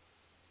cold.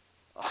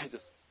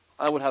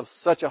 I would have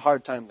such a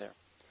hard time there.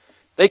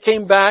 They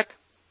came back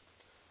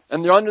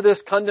and they're under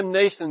this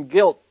condemnation and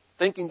guilt,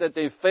 thinking that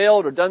they've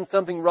failed or done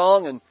something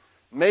wrong, and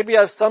maybe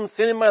I have some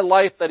sin in my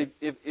life that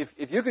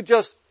if you could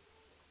just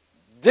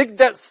dig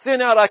that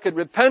sin out, I could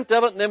repent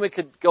of it and then we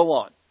could go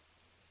on.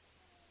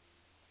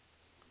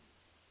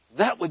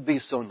 That would be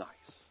so nice.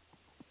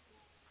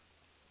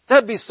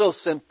 That'd be so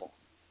simple.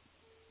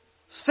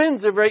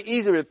 Sins are very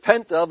easy to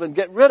repent of and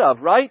get rid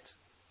of, right?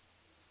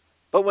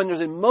 But when there's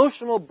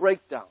emotional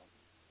breakdown,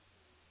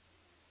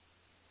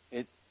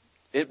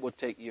 it will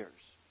take years.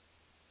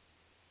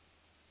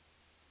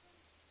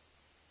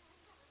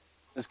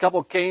 This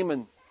couple came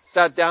and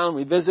sat down,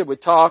 we visited, we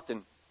talked,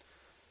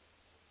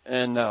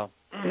 and I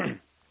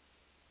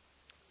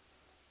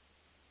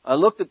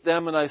looked at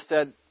them and I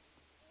said,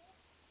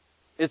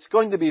 it's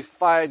going to be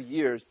 5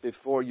 years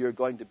before you're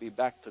going to be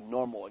back to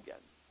normal again.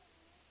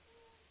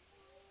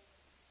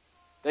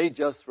 They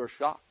just were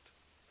shocked.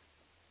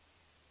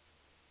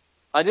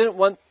 I didn't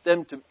want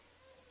them to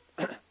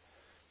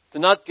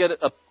not get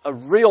a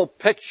real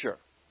picture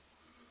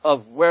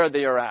of where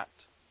they are at.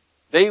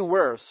 They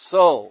were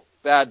so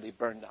badly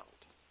burned out.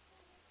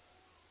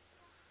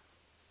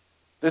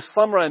 This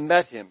summer I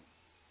met him.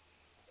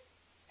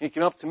 He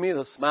came up to me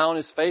with a smile on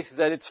his face. He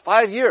said, it's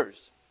 5 years.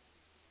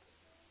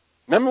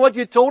 Remember what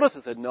you told us?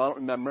 I said, no, I don't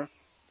remember.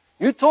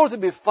 You told us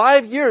it'd be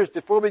 5 years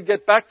before we'd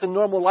get back to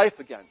normal life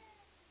again.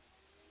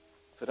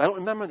 I said, I don't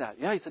remember that.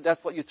 Yeah, he said,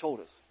 that's what you told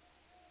us.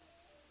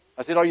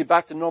 I said, are you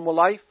back to normal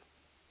life?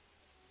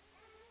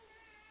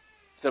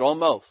 He said,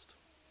 almost.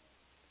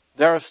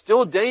 There are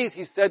still days,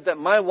 he said, that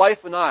my wife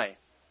and I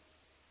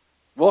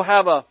will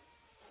have a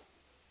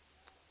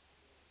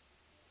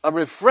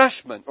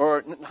refreshment,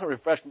 or not a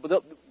refreshment,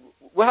 but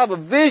we'll have a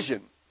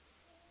vision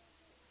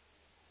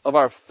of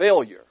our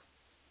failure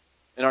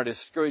and our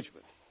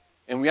discouragement.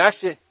 And we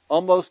actually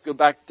almost go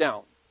back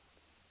down.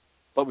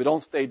 But we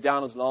don't stay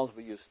down as long as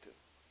we used to.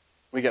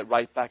 We get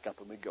right back up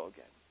and we go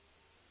again.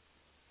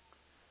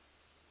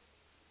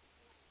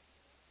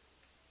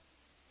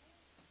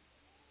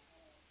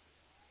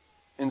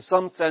 In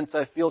some sense,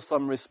 I feel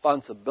some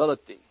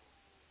responsibility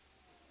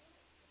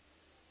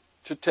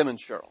to Tim and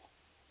Cheryl.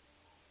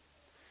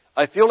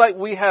 I feel like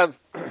we have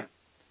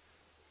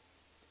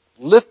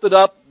lifted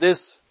up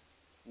this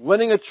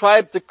winning a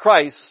tribe to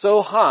Christ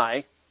so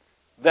high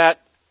that,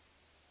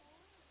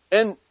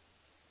 and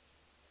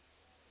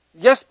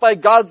yes, by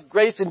God's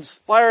grace,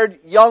 inspired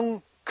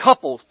young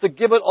couples to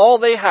give it all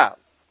they have,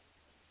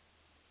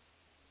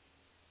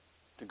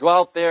 to go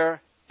out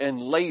there and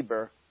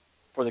labor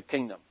for the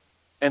kingdom.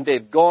 And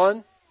they've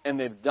gone and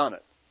they've done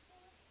it.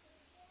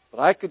 But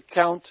I could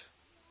count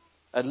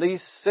at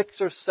least 6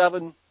 or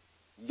 7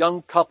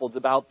 young couples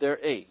about their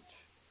age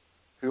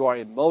who are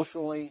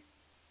emotionally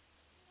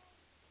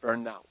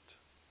burned out.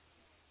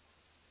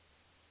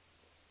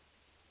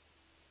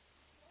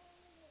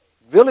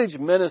 Village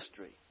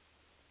ministry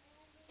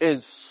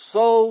is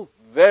so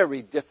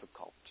very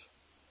difficult.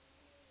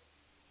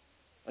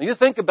 And you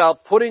think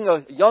about putting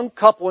a young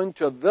couple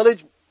into a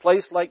village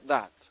place like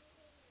that.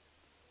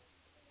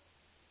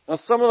 Now,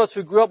 some of us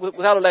who grew up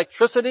without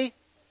electricity,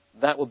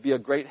 that would be a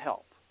great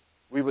help.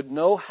 We would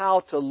know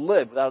how to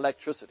live without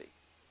electricity.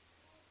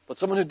 But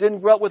someone who didn't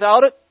grow up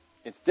without it,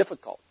 it's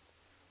difficult.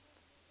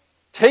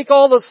 Take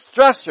all the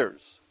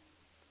stressors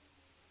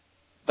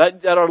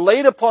that are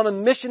laid upon a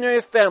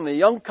missionary family, a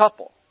young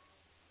couple.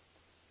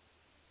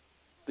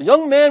 The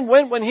young man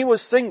went when he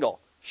was single.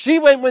 She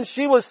went when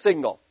she was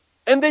single.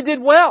 And they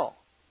did well.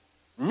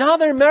 Now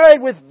they're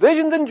married with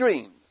visions and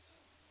dreams.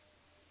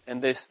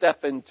 And they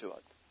step into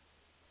it.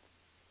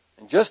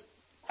 And just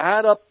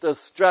add up the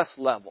stress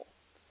level.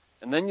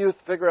 And then you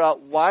figure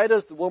out, why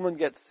does the woman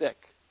get sick,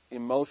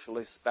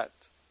 emotionally spent?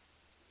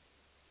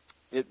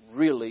 It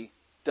really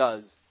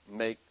does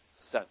make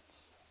sense.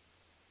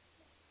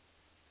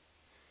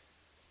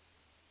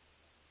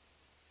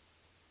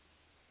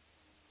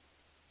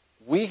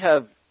 We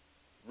have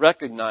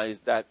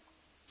recognized that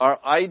our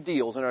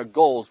ideals and our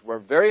goals were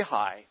very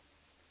high,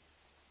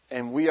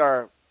 and we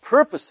are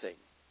purposing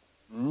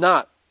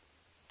not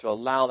to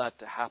allow that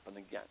to happen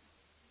again,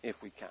 if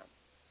we can.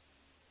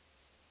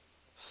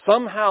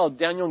 Somehow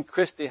Daniel and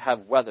Christy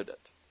have weathered it.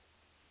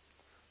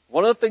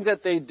 One of the things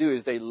that they do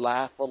is they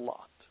laugh a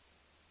lot.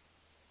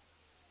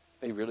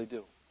 They really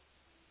do.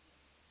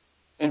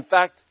 In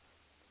fact,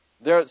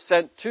 they're at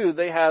Cent 2,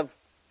 they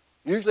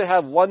usually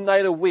have one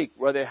night a week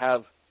where they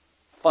have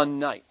fun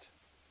night.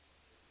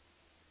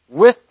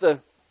 With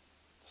the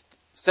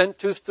Cent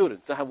 2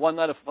 students, they have one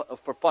night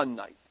for fun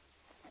night.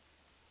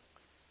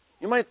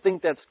 You might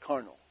think that's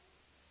carnal.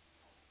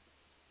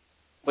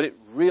 But it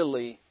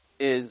really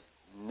is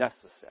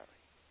necessary.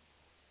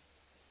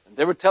 And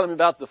they were telling me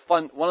about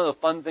one of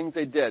the fun things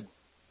they did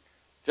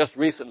just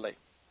recently.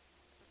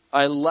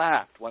 I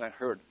laughed when I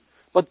heard it.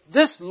 But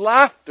this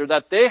laughter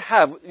that they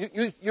have,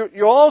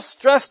 you're all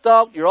stressed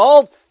out, you're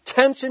all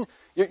tension,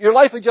 your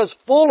life is just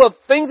full of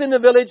things in the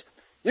village.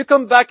 You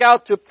come back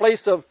out to a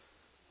place of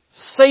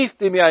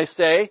safety, may I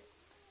say,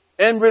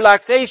 and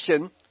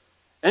relaxation.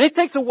 And it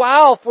takes a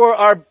while for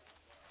our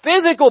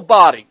physical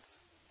bodies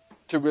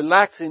to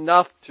relax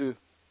enough to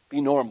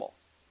be normal.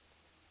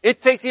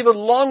 It takes even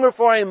longer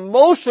for our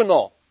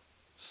emotional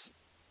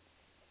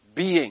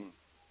being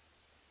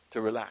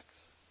to relax.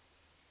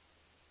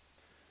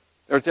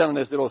 They were telling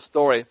this little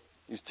story.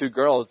 These 2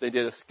 girls, they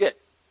did a skit.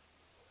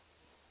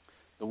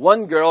 The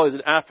one girl is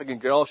an African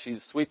girl.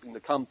 She's sweeping the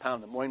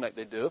compound in the morning like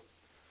they do.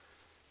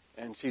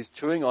 And she's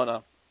chewing on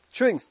a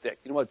chewing stick.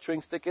 You know what a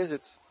chewing stick is?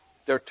 It's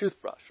their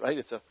toothbrush, right?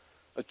 It's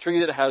a tree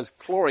that has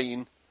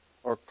chlorine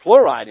or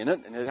chloride in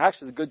it, and it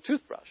actually is a good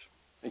toothbrush.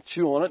 They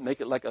chew on it,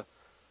 make it like a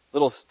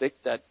little stick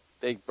that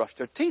they brush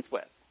their teeth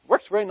with.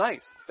 Works very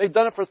nice. They've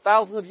done it for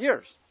thousands of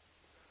years.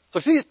 So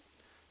she's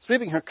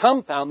sweeping her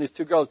compound. These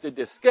 2 girls did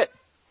this skit.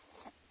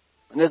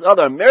 And this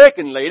other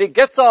American lady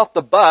gets off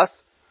the bus,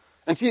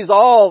 and she's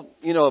all,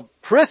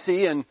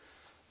 prissy and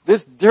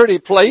this dirty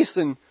place,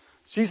 and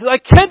she says, I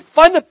can't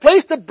find a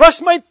place to brush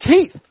my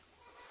teeth.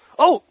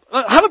 Oh,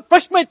 I haven't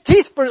brushed my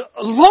teeth for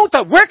a long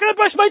time. Where can I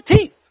brush my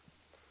teeth?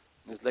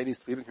 And this lady's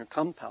sweeping her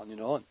compound,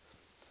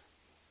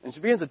 and she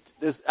begins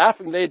this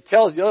African lady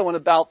tells the other one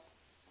about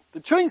the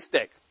chewing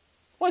stick.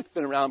 Well, it's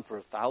been around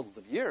for thousands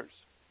of years.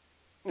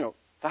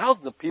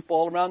 Thousands of people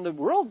all around the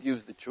world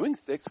use the chewing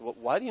sticks. Well,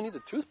 why do you need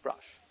a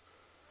toothbrush?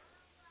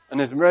 And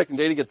this American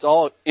lady gets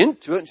all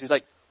into it, and she's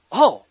like,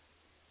 oh,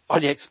 are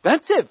they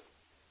expensive?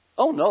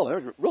 Oh, no,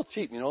 they're real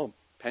cheap,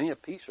 penny a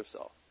piece or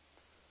so.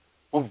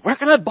 Well, where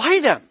can I buy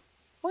them?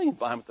 Well, you can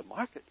buy them at the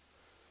market.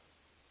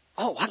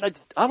 Oh,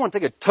 I want to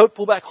take a tote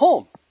full back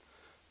home.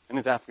 And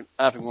this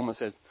African woman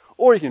says,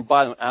 or you can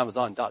buy them at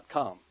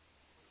Amazon.com.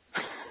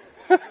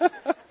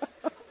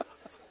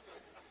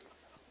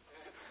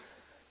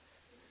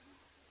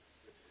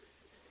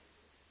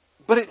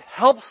 But it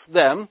helps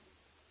them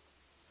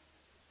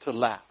to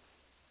laugh.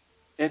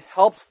 It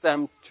helps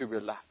them to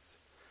relax.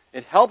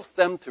 It helps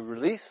them to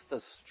release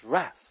the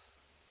stress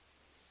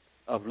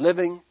of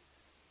living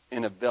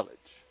in a village.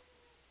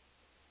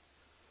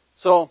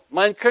 So,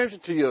 my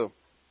encouragement to you,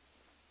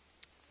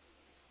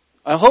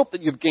 I hope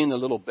that you've gained a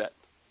little bit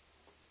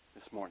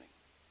this morning.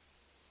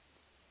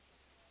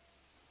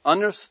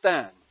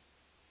 Understand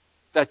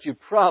that you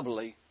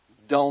probably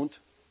don't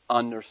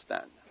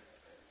understand.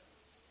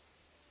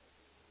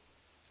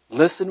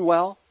 Listen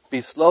well,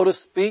 be slow to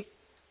speak,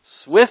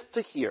 swift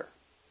to hear.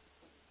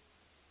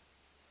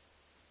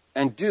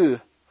 And do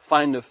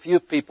find a few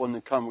people in the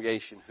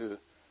congregation who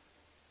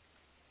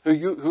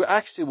who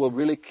actually will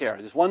really care.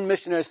 There's one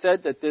missionary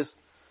said that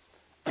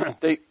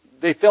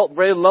they felt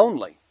very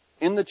lonely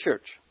in the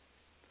church.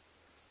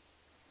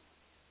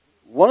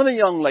 One of the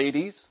young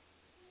ladies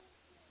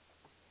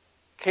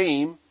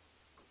came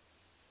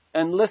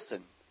and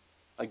listened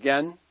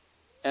again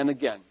and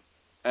again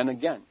and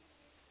again,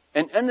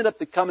 and ended up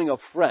becoming a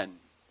friend.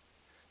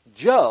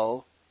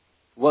 Joe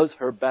was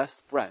her best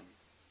friend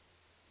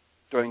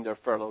during their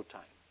furlough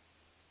time.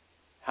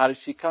 How did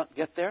she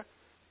get there?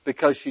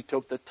 Because she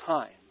took the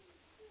time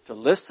to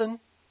listen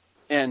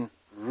and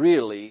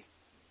really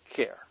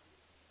care.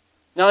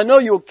 Now, I know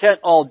you can't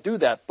all do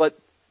that, but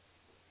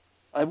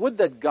I would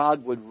that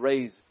God would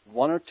raise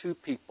one or two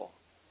people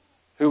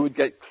who would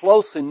get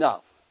close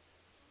enough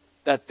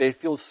that they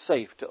feel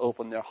safe to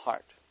open their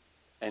heart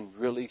and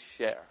really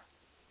share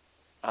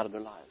out of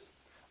their lives.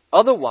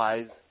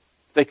 Otherwise,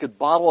 they could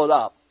bottle it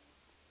up.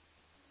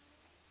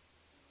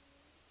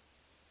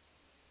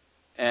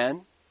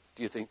 And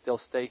do you think they'll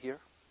stay here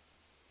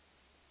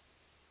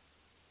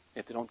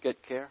if they don't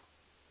get care?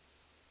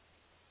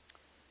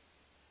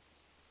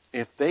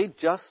 If they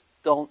just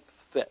don't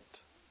fit,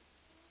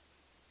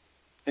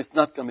 it's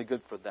not going to be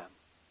good for them.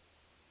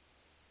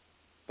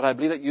 But I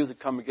believe that you as a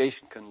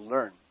congregation can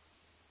learn.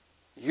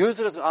 Use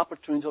it as an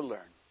opportunity to learn.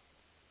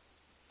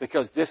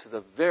 Because this is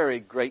a very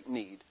great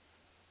need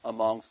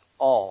amongst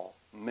all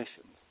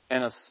missions.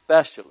 And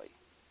especially,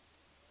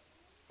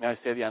 may I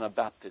say, the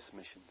Anabaptist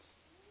missions.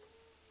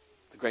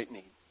 It's a great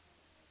need.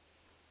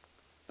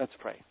 Let's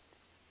pray.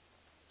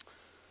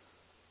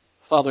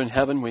 Father in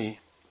heaven, we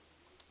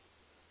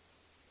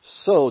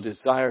so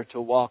desire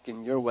to walk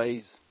in your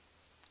ways.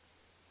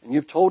 And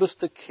you've told us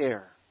to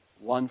care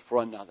one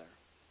for another.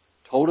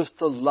 Told us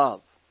to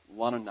love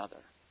one another.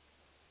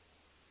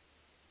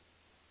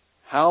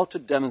 How to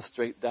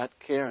demonstrate that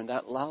care and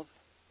that love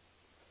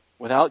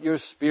without your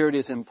Spirit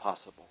is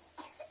impossible.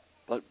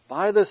 But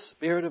by the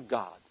Spirit of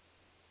God,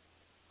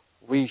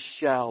 we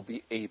shall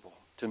be able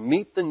to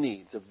meet the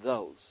needs of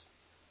those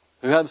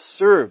who have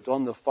served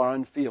on the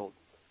foreign field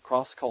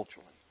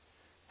cross-culturally.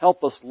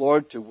 Help us,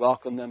 Lord, to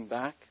welcome them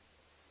back,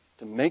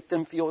 to make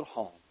them feel at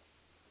home,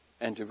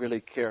 and to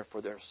really care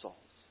for their souls.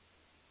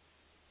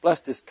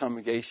 Bless this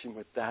congregation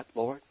with that,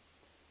 Lord.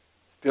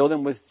 Fill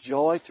them with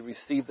joy to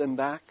receive them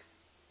back.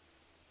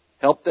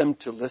 Help them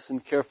to listen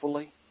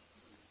carefully.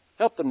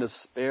 Help them to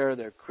spare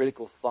their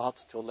critical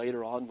thoughts till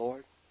later on,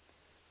 Lord.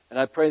 And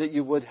I pray that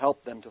you would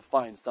help them to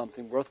find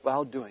something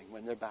worthwhile doing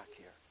when they're back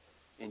here.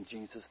 In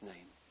Jesus'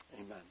 name,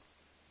 amen.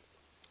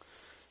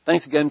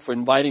 Thanks again for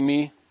inviting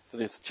me to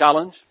this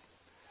challenge.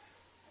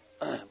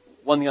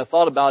 One thing I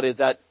thought about is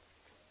that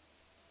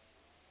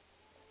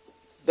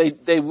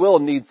they will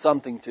need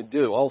something to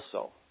do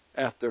also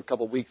after a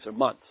couple of weeks or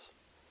months.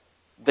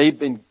 They've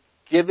been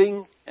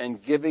giving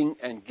and giving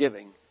and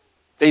giving.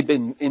 They've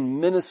been in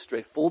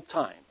ministry full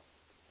time.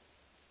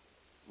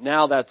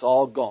 Now that's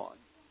all gone.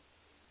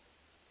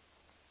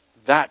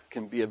 That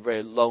can be a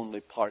very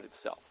lonely part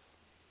itself.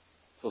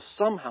 So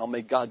somehow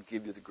may God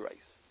give you the grace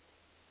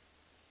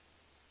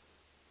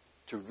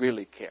to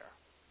really care.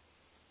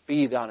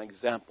 Be that an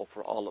example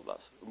for all of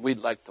us. We'd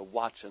like to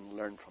watch and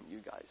learn from you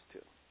guys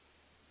too.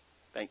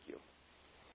 Thank you.